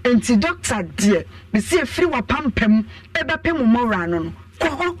enti doctor die me se free wa pampam ebe pem mo ra no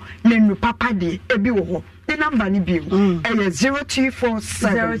ko ne nu papa de ebi wo ho the number ni bio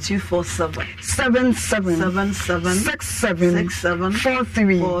 0247 77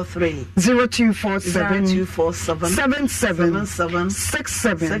 43 0247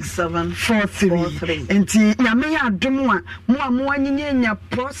 77 43 enti nyame ya adomu a mo anyenya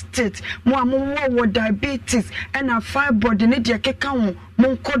prostate mo diabetes and a fibroid ne de keka ho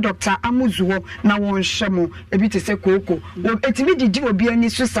monko doctor amuzuo na won hyemo ebi te se koko etimi didi obi ani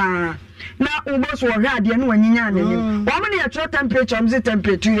so saa na ubos wo hwa de no wanyinya ananim wo me ya tro temperature am say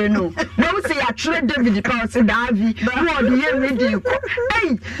temperature no wo say ya tro David Paul say Davi no de ye ready ko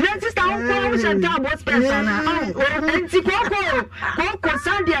hey na sister wo shanta bo special na enti koko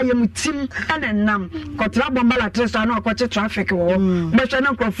Sunday ayemutim enenam kotra bombala tresa na okoche traffic wo be hwe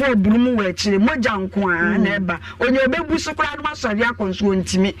na krofo burumu wa akire moja nko a na eba onye obebu so kra no masori akonso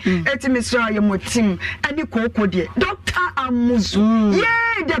ntimi etimi so ayemutim ani koko de Dr. Amuzu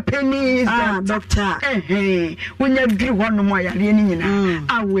yeah the penny doctor unya dri wono mo yare ni nyina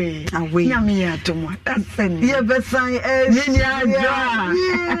awe nyame ya tomo tasen ye besan ni aja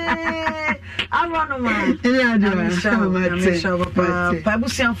awono ma ni aja pa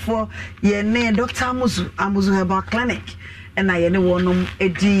busianfo ye ne Dr. Amuzu Herbal Clinic na ye ne wonom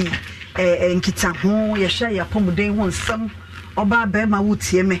edi nkita ho ye hye ya pomuden ho nsam oba ba ma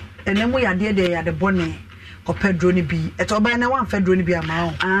wutie me enemu yade de yade bone Pedro ni bi eto ba na wan Pedro ni bi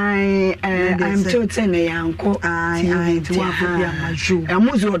ama I'm told say na yanko I to wan bi ama ju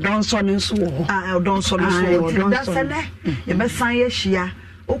amuzi odon so ni so ho odon so da se ne e be san ye hia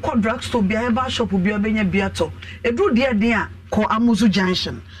o ko drugstore bi herbal shop bi obenya bi ato edru de a ko Amuzu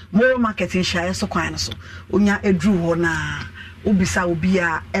Junction more marketing share so kwan so onya edru ho na obisa obi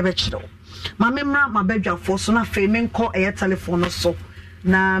a ebe kiro ma memra ma badwafo so na fe menko eye telephone so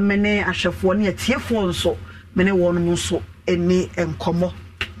na mene ahwefo ne atiefo nso mene wonum nso eni enkomo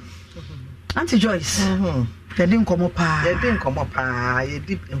Auntie Joyce yedi nkomo pa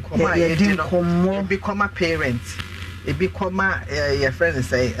yedi nkomo become a parent e become your friend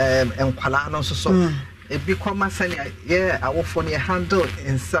say enkwala no so e become senior awofo ne handle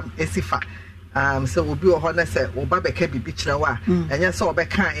in some esifa so obi o ho na say oba beka bibi kirewa enye say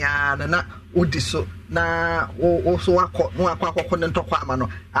obeka ya na odiso na wo so akọ ne ntokwa ama no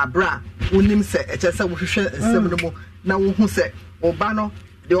abra unim se eche se wo hwehwe nsem no mu na wo hu se oba no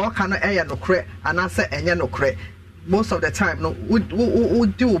de oka no eye no kre ana se enye no kre most of the time no wo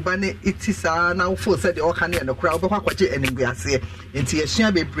di oba ne itisa na wo fo se de oka ne no kre obekwa kwaje eniguase enti ye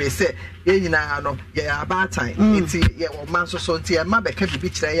hia bebre se ye nyina no ye abatan enti ye wo man so enti ye ma beka bibi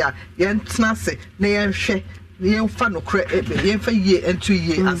kire ya ye ntena se na ye hwe yen fa no kre yen fa ye entu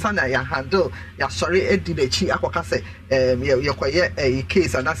ye asana ya handle ya sorry edi de chi akoka se ye koye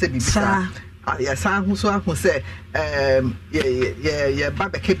case and say bibisa ya san hu so ahu se ye ba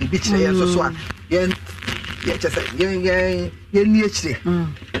be ke bibi chire ye so a yen ye chese yen ni chire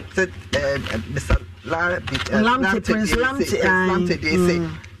se Mr. Lamte they say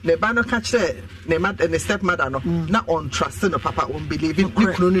le bano catch ne mad and stepmother no na on trust no papa on believing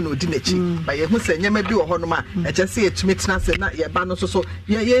ikunu no di nachi ba ye hu se nyama bi wo ho no ma e je se etumi tena se na ye ba no so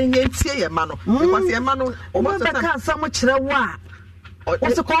ye tie ye ma no because ye ma no o ba ka sam kire wo a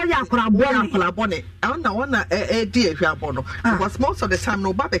also call ya kwalabone ona di ehwabo no because most of the time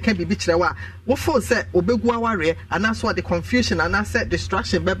no ba be can be kire wo a wo fo se obegu aware ana so the confusion ana se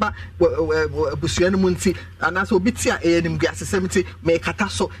distraction beba busuanu mu nti ana so obi ti a enim guasesem ti me kata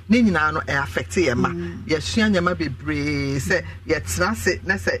so ne nyina no e affect ye ma ye sua nyama bebre se ye tena se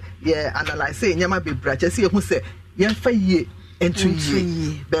na se ye analyze nyama bebre che se ye hu se ye fa ye entu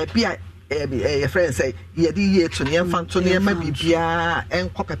ye ba bia your friend say ye di ye to ne fan to ne ma bibia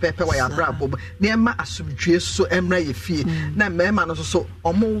enko pepepe wa ya brabo ne ma asumdwe so emra ye fie na mema no so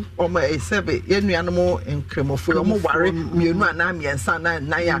omo e7 ye nuano mo enkremofo omo ware mienu ana miensa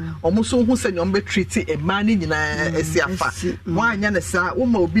na ya omo so hu se nyom be treat e ma ni nyina esiafa mo anya ne sa wo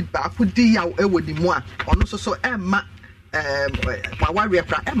ma obi ba ko di ya ewodi mu a ono so emma ma ware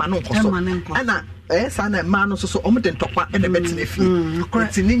kra emma no nkoso ana esa na ma no so omo de ntokwa e na betine fie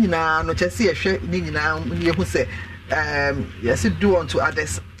enti ni nyina no chese ye hwe ni nyina ye hu se yes do unto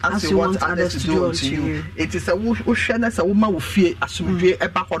others as you want others to do unto you it is a wo hwe na sa wo ma wo fie asomdwe e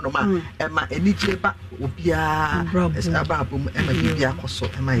ba hono ma e ma enije ba obia ababum e ma bibia koso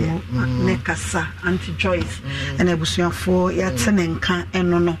e ma ye ne kasa Auntie Joyce and ebusuafo ya tenenka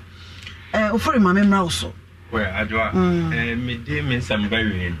eno no ofori ma memra so well adwa me dey me some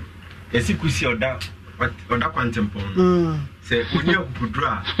very esikusi oda kwantempon se onya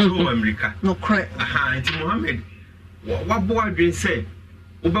budura to America no cre enti Mohammed wabo adwen se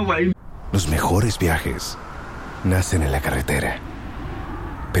obewari. Los mejores viajes nacen en la carretera,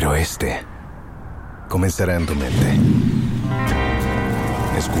 pero este comenzará en tu mente.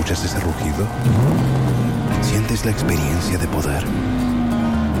 ¿Escuchas ese rugido? ¿Sientes la experiencia de poder?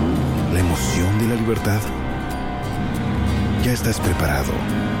 ¿La emoción de la libertad? Ya estás preparado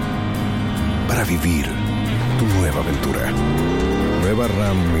para vivir tu nueva aventura. Nueva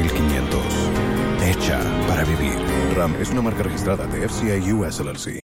RAM 1500. Hecha para vivir. RAM es una marca registrada de FCI US LLC.